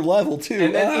another level too.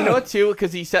 And then, you know what, too,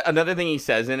 because he said another thing he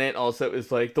says in it also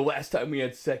is like, the last time we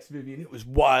had sex, Vivian, it was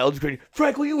wild, great.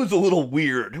 Frankly, it was a little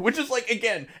weird, which is like,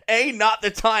 again, A, not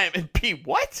the time, and B,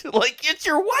 what? Like, it's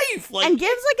your wife. Like, and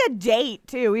gives like a date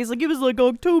too. He's like, it was like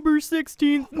October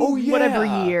 16th, whatever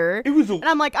year. It was and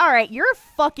I'm like, all right, you're a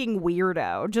fucking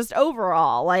weirdo. Just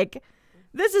overall, like,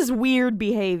 this is weird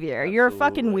behavior. You're a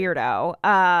fucking weirdo.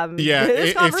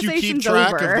 This if you keep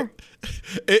track over.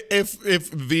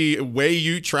 if the way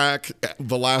you track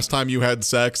the last time you had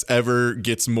sex ever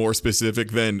gets more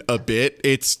specific than a bit,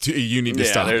 you need to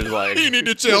stop. Like, you need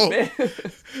to chill.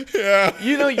 Yeah.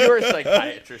 You know, you're a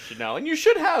psychiatrist, you know, and you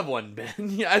should have one,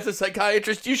 Ben. As a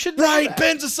psychiatrist, you should know that.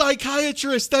 Ben's a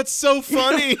psychiatrist. That's so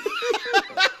funny.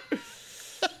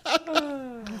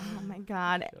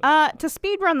 God. To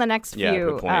speedrun the next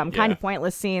few kind of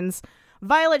pointless scenes,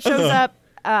 Violet shows up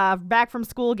back from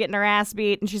school getting her ass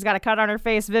beat, and she's got a cut on her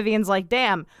face. Vivian's like,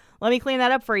 damn, let me clean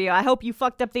that up for you. I hope you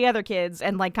fucked up the other kids,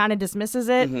 and like kind of dismisses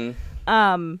it.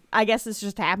 I guess this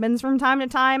just happens from time to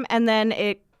time, and then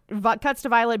it cuts to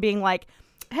Violet being like,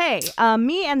 hey,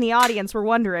 me and the audience were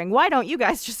wondering, why don't you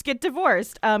guys just get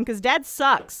divorced? Because Dad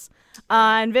sucks.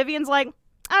 And Vivian's like,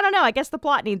 I don't know. I guess the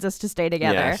plot needs us to stay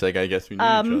together. Yeah, it's like, I guess we need each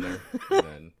other. And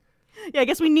then... Yeah, I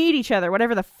guess we need each other,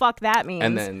 whatever the fuck that means.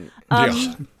 And then,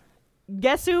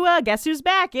 guess who's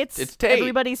back? It's Tate.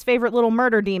 Everybody's favorite little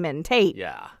murder demon, Tate.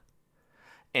 Yeah.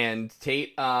 And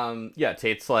Tate,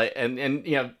 Tate's like, and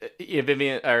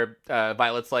Vivian or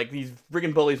Violet's like, these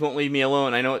friggin' bullies won't leave me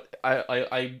alone. I know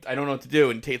I don't know what to do.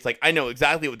 And Tate's like, I know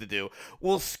exactly what to do.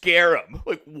 We'll scare them.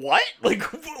 Like, what?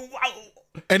 Like, wow.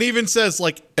 And even says,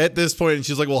 like, at this point, and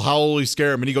she's like, well, how will we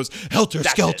scare him? And he goes, helter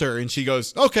skelter. And she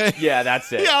goes, okay. Yeah,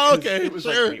 that's it. Yeah, okay. It was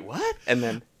sure. like, wait, what? And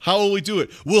then, how will we do it?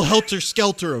 We'll helter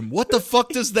skelter him. What the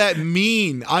fuck does that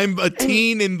mean? I'm a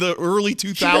teen in the early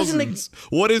 2000s.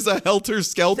 What is a helter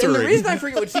skelter? And the reason I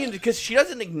forget what scene is because she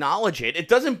doesn't acknowledge it. It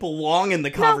doesn't belong in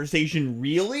the conversation,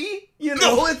 really. You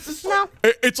know, it's just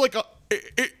it's like a.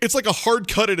 It's like a hard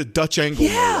cut at a Dutch angle,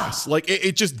 more or less. Like,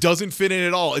 it just doesn't fit in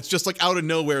at all. It's just like out of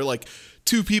nowhere, like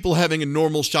two people having a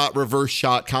normal shot, reverse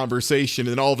shot conversation,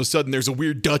 and all of a sudden there's a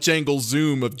weird Dutch angle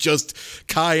zoom of just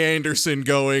Kai Anderson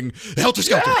going, helter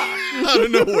skelter, out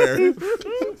of nowhere.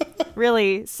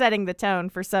 Really setting the tone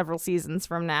for several seasons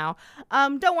from now.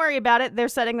 Don't worry about it. They're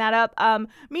setting that up.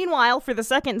 Meanwhile, for the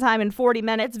second time in 40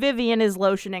 minutes, Vivian is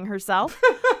lotioning herself.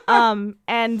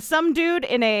 And some dude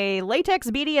in a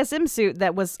latex BDSM suit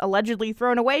that was allegedly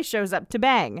thrown away shows up to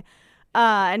bang.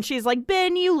 And she's like,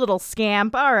 Ben, you little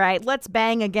scamp. All right, let's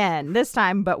bang again. This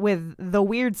time, but with the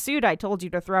weird suit I told you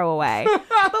to throw away.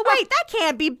 But wait, that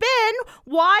can't be Ben.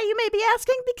 Why, you may be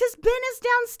asking? Because Ben is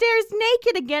downstairs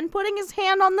naked again, putting his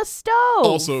hand on the stove.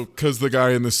 Also, because the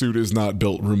guy in the suit is not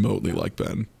built remotely like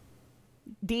Ben.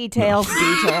 Details.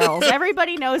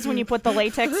 Everybody knows when you put the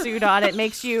latex suit on, it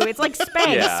makes you, it's like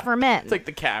Spanx for men. It's like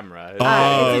the camera.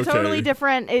 It's a totally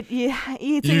different, it's an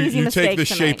easy mistake You take the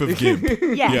shape of GIMP.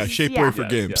 Shapewear for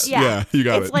Gimps. Yeah, you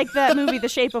got it. It's like the movie The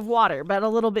Shape of Water, but a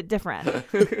little bit different.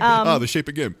 The Shape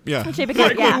of GIMP. Yeah. The Shape of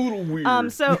GIMP, yeah. A little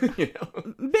weird. So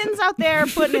Ben's out there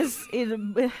putting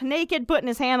naked, putting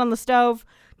his hand on the stove.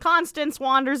 Constance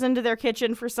wanders into their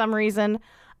kitchen for some reason.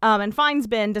 And finds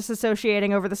Ben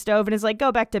disassociating over the stove and is like,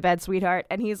 go back to bed, sweetheart.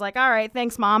 And he's like, all right,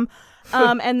 thanks, Mom.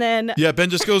 And then... Yeah,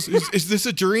 Ben just goes, is this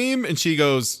a dream? And she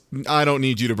goes, I don't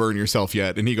need you to burn yourself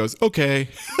yet. And he goes, okay.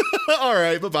 All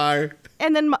right, bye-bye.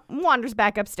 And then wanders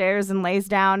back upstairs and lays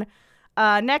down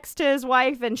next to his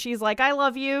wife. And she's like, I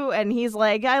love you. And he's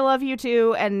like, I love you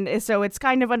too. And so it's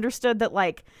kind of understood that,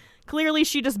 like, clearly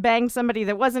she just banged somebody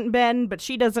that wasn't Ben, but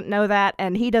she doesn't know that.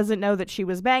 And he doesn't know that she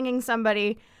was banging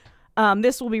somebody.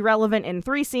 This will be relevant in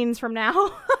 3 scenes from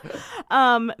now.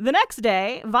 The next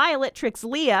day, Violet tricks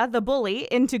Leah, the bully,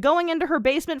 into going into her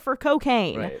basement for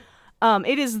cocaine. Right.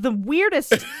 It is the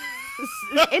weirdest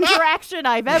interaction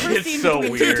I've ever seen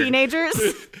between 2 teenagers.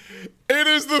 It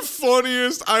is the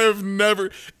funniest. I have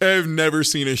never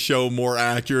seen a show more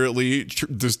accurately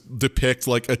just depict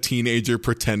like a teenager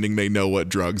pretending they know what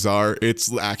drugs are.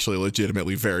 It's actually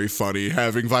legitimately very funny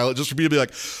having Violet just repeatedly be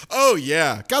like, oh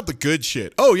yeah, got the good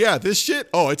shit. Oh yeah, this shit.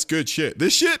 Oh, it's good shit.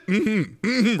 This shit.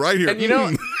 Right here. And you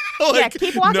know, like,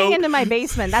 keep walking into my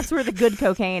basement. That's where the good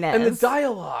cocaine is. And the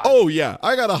dialogue. Oh yeah,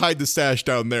 I gotta hide the stash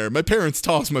down there. My parents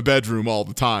toss my bedroom all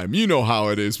the time. You know how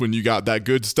it is when you got that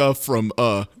good stuff from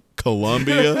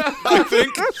Columbia, I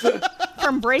think.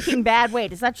 From Breaking Bad.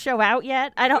 Wait, is that show out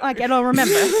yet? I don't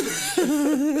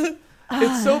remember.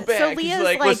 It's so bad. So He's Leah's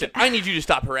like, listen, I need you to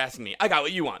stop harassing me. I got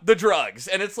what you want, the drugs.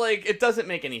 And it's like, it doesn't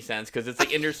make any sense because it's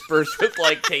like interspersed with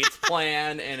like Tate's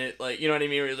plan, and it like, you know what I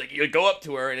mean? Where it's like, you go up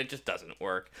to her and it just doesn't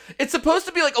work. It's supposed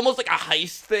to be like almost like a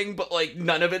heist thing, but like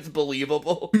none of it's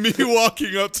believable. Me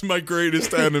walking up to my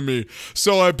greatest enemy.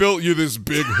 So I built you this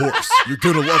big horse. You're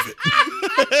gonna love it.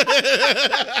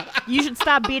 You should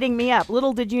stop beating me up.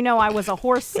 Little did you know I was a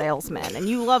horse salesman, and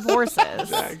you love horses.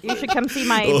 Exactly. You should come see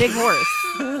my big horse.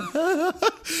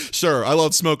 Sure, I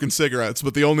love smoking cigarettes,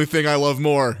 but the only thing I love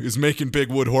more is making big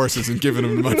wood horses and giving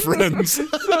them to my friends.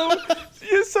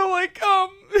 So like,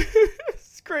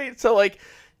 it's great. So like,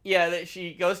 yeah,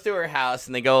 she goes to her house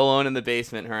and they go alone in the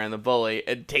basement, her and the bully,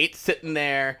 and Tate's sitting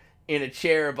there in a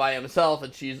chair by himself,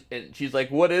 and she's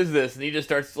like, what is this? And he just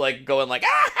starts like going like,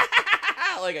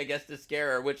 like, I guess to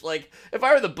scare her, which, like, if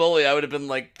I were the bully, I would have been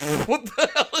like, what the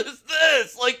hell is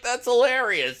this? Like, that's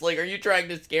hilarious. Like, are you trying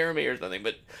to scare me or something?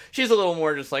 But she's a little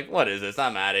more just like, what is this?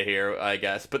 I'm out of here, I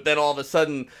guess. But then all of a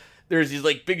sudden, there's these,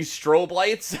 like, big strobe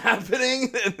lights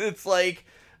happening, and it's like,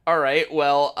 all right,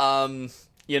 well,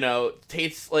 you know,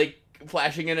 Tate's, like,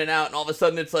 flashing in and out, and all of a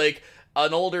sudden it's, like,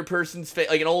 an older person's face,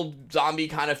 like, an old zombie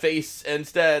kind of face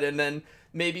instead, and then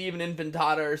maybe even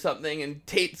Infantata or something, and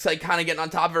Tate's like kind of getting on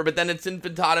top of her, but then it's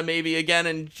Infantata maybe again,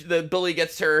 and the bully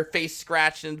gets her face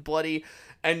scratched and bloody,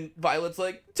 and Violet's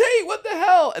like, Tate, what the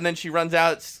hell? And then she runs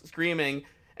out screaming,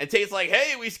 and Tate's like,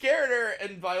 hey, we scared her,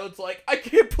 and Violet's like, I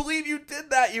can't believe you did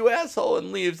that, you asshole,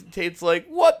 and leaves, and Tate's like,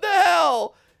 what the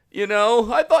hell? You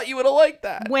know, I thought you would have liked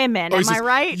that. Women, am I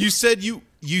right? You said you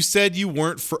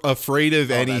weren't afraid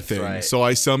of anything, right. So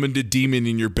I summoned a demon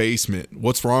in your basement.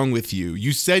 What's wrong with you?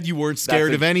 You said you weren't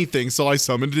scared of anything, so I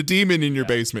summoned a demon in your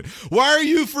basement. Why are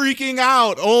you freaking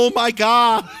out? Oh my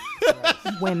god!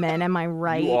 Women, am I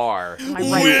right? You are. Am I right,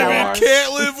 Women fella?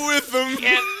 can't live with them.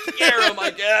 Can't scare them,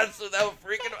 I guess, without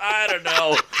freaking. I don't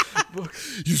know.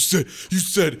 You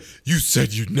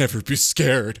said you'd never be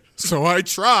scared, so I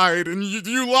tried, and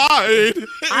you lied.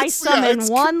 I summoned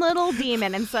one little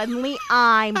demon, and suddenly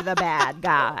I'm the bad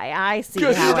guy. I see how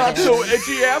it is. You're not so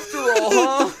edgy after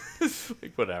all, huh?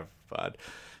 Like, whatever, bud.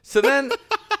 So then,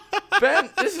 Ben,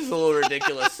 this is a little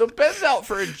ridiculous. So Ben's out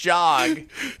for a jog.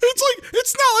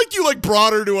 It's not like you like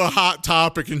brought her to a hot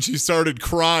topic and she started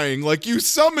crying. Like, you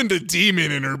summoned a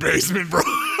demon in her basement, bro.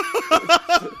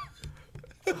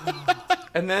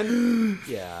 And then,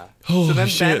 yeah. Holy so then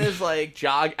shit. Ben is like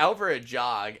out for a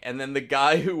jog, and then the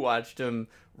guy who watched him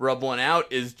rub one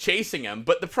out is chasing him.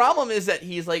 But the problem is that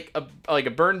he's like a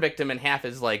burn victim, and half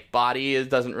his like body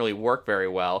doesn't really work very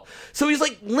well. So he's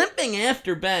like limping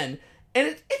after Ben, and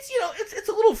it's you know it's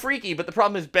a little freaky. But the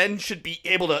problem is Ben should be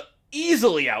able to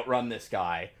easily outrun this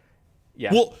guy.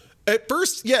 Yeah. Well, at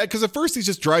first, yeah, because at first he's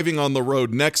just driving on the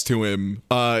road next to him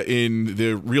in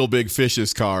the Real Big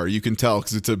Fish's car. You can tell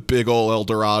because it's a big old El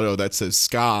Dorado that says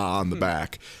Ska on the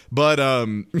back. But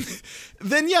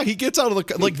then, yeah, he gets out of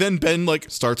the, like, then Ben, like,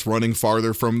 starts running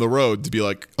farther from the road to be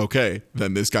like, okay,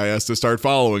 then this guy has to start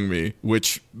following me,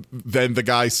 which then the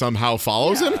guy somehow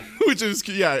follows him, which is,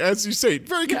 yeah, as you say,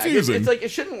 very confusing. It's like, it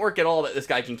shouldn't work at all that this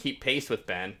guy can keep pace with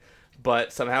Ben,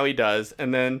 but somehow he does.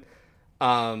 And then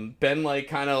Ben, like,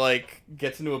 kind of, like,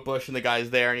 gets into a bush and the guy's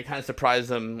there and he kind of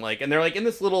surprises him, like, and they're, like, in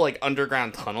this little, like,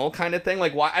 underground tunnel kind of thing.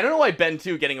 Like, why? I don't know why Ben,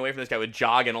 too, getting away from this guy would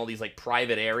jog in all these, like,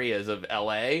 private areas of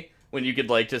L.A. when you could,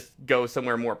 like, just go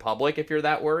somewhere more public if you're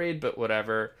that worried, but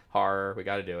whatever. Horror, we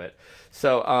gotta do it.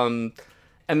 So, and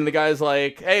then the guy's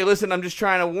like, hey, listen, I'm just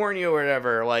trying to warn you or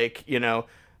whatever, like, you know,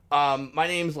 my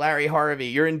name's Larry Harvey.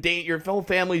 You're in your whole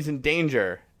family's in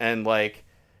danger. And, like,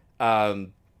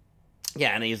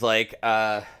 yeah, and he's like,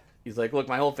 look,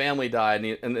 my whole family died,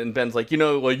 and Ben's like, you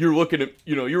know, like, you're looking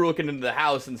into the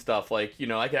house and stuff, like, you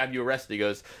know, I could have you arrested. He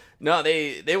goes, no,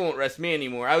 they won't arrest me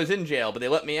anymore. I was in jail, but they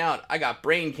let me out. I got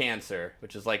brain cancer,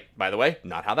 which is, like, by the way,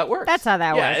 not how that works. That's how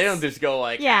that works. Yeah, they don't just go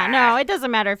like, no, it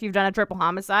doesn't matter if you've done a triple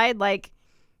homicide. Like,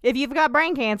 if you've got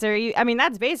brain cancer, I mean,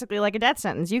 that's basically like a death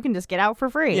sentence. You can just get out for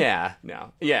free. Yeah,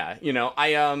 no, yeah, you know,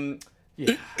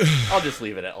 yeah, I'll just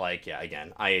leave it at, like, yeah,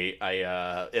 again,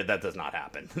 that does not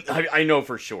happen. I know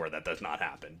for sure that does not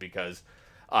happen because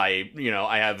I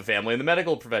have a family in the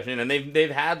medical profession and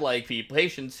they've had, like,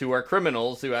 patients who are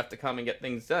criminals who have to come and get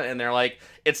things done. And they're like,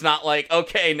 it's not like,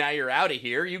 okay, now you're out of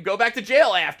here. You go back to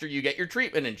jail after you get your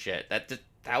treatment and shit. That's just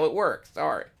how it works.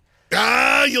 Sorry.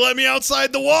 You let me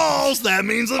outside the walls. That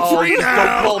means I'm free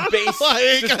now. Go call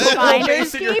base. Just go call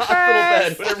base in your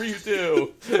hospital bed, whatever you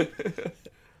do.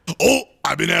 Oh,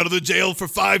 I've been out of the jail for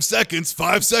 5 seconds.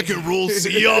 5-second rule.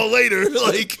 See y'all later.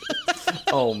 Like,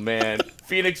 oh man,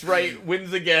 Phoenix Wright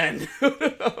wins again.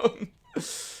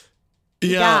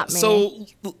 Yeah. So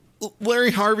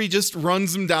Larry Harvey just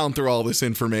runs him down through all this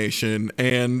information,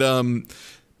 and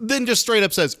then just straight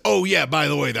up says, "Oh yeah, by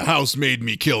the way, the house made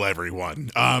me kill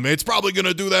everyone. It's probably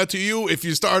gonna do that to you if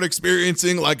you start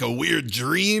experiencing like a weird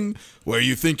dream where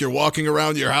you think you're walking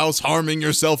around your house harming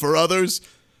yourself or others.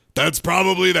 That's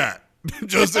probably that."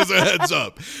 Just as a heads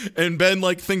up. And Ben,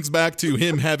 like, thinks back to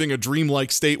him having a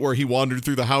dreamlike state where he wandered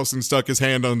through the house and stuck his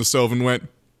hand on the stove and went,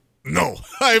 "No,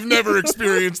 I've never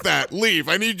experienced that. Leave.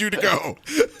 I need you to go."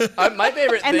 My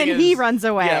favorite thing is... And then he runs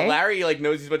away. Yeah, Larry, like,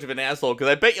 knows he's much of an asshole, because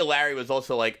I bet you Larry was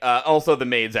also like, also the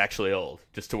maid's actually old,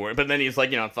 just to warn. But then he's like,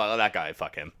 you know, fuck that guy,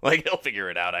 fuck him. Like, he'll figure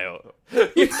it out, I hope.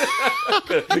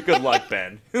 Good luck,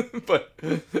 Ben. But...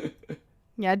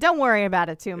 Yeah, don't worry about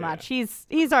it too much. He's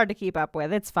hard to keep up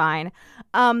with. It's fine.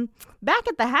 Back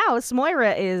at the house,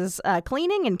 Moira is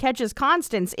cleaning and catches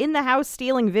Constance in the house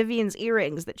stealing Vivian's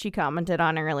earrings that she commented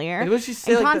on earlier. And she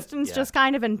say, and like, Constance just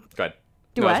kind of... Go ahead.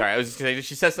 What? Sorry. I was just going to say,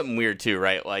 she says something weird too,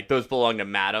 right? Like, those belong to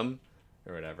Madam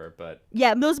or whatever, but...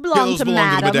 Yeah, those belong to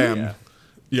Madam.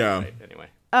 Yeah. Right, anyway.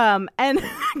 And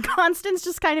Constance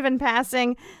just kind of in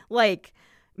passing, like...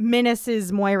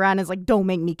 menaces Moira and is like, "Don't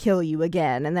make me kill you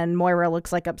again." And then Moira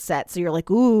looks like upset, so you're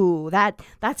like, ooh,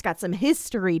 that's got some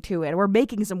history to it. We're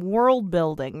making some world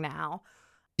building now.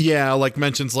 Yeah, like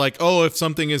mentions like, oh, if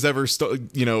something is ever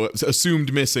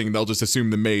assumed missing, they'll just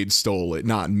assume the maid stole it,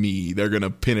 not me. They're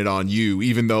gonna pin it on you,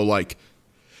 even though, like,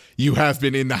 you have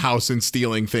been in the house and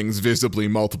stealing things visibly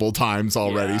multiple times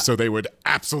already, so they would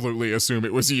absolutely assume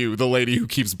it was you, the lady who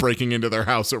keeps breaking into their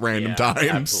house at random times.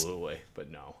 Absolutely,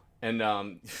 but no. And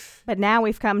but now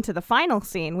we've come to the final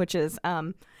scene, which is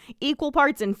equal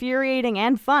parts infuriating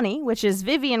and funny, which is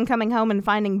Vivian coming home and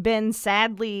finding Ben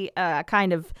sadly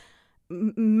kind of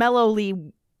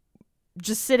mellowly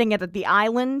just sitting at the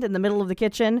island in the middle of the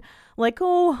kitchen, like,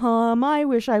 "Oh, I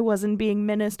wish I wasn't being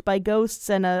menaced by ghosts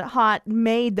and a hot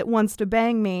maid that wants to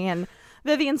bang me." And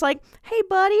Vivian's like, "Hey,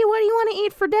 buddy, what do you want to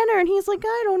eat for dinner?" And he's like,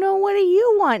 "I don't know. What do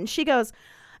you want?" And she goes,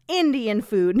 "Indian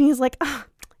food." And he's like,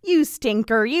 "You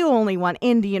stinker. You only want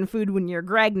Indian food when you're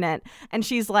pregnant." And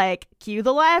she's like, "Cue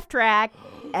the laugh track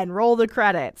and roll the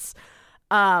credits."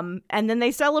 And then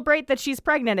they celebrate that she's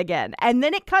pregnant again. And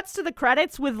then it cuts to the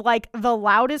credits with, like, the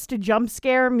loudest jump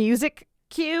scare music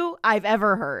cue I've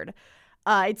ever heard.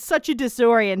 It's such a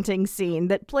disorienting scene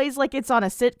that plays like it's on a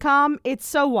sitcom. It's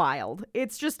so wild.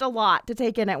 It's just a lot to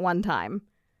take in at one time.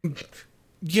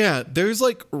 Yeah, there's,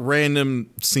 like,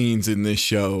 random scenes in this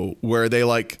show where they,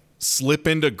 like, slip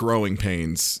into growing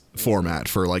pains format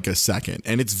for like a second,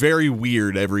 and it's very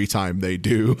weird every time they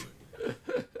do.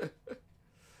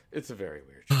 It's a very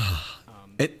weird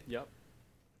show. Yep.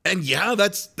 And yeah,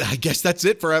 I guess that's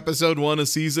it for episode 1 of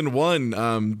season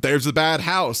 1. There's a bad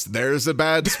house. There's a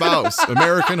bad spouse.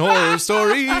 American Horror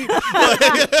Story.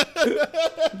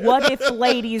 What if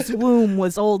Lady's womb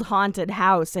was old haunted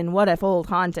house, and what if old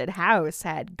haunted house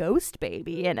had ghost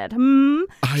baby in it?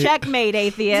 Checkmate,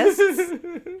 atheists.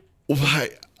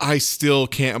 I still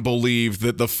can't believe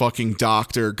that the fucking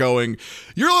doctor going,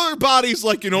 your body's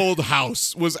like an old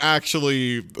house, was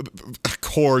actually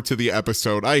core to the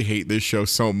episode. I hate this show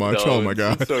so much. No, oh my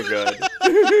God. It's so good.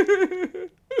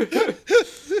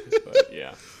 But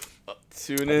yeah.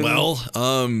 Tune in. Well,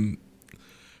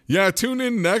 yeah, tune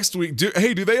in next week. Do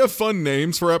they have fun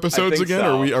names for episodes again?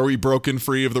 So. Are we broken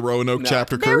free of the Roanoke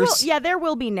chapter curse? There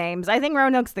will be names. I think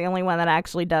Roanoke's the only one that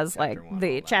actually does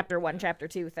the chapter 1, chapter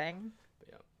 2 thing.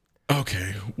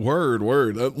 Okay, word.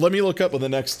 Let me look up what the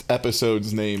next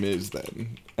episode's name is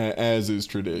then, as is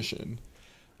tradition.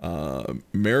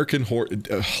 American Horror.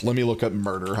 Let me look up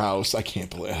Murder House. I can't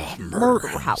believe Murder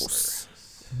House.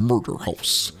 Murder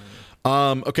House.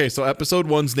 Okay, so episode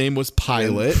 1's name was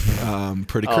Pilot.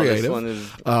 Pretty creative. This one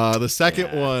is, the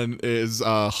second one is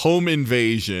Home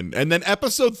Invasion, and then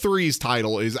episode 3's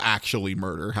title is actually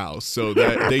Murder House. So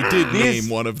that they did name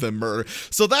one of them Murder.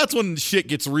 So that's when shit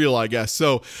gets real, I guess.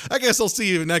 So I guess I'll see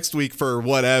you next week for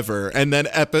whatever, and then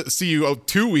see you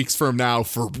 2 weeks from now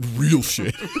for real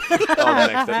shit.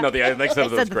 the next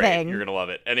episode is great. Thing. You're gonna love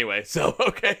it. Anyway, so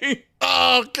okay.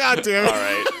 Oh goddamn! All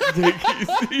right. Take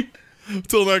it easy.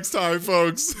 Till next time,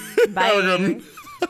 folks. Bye. Have a good one.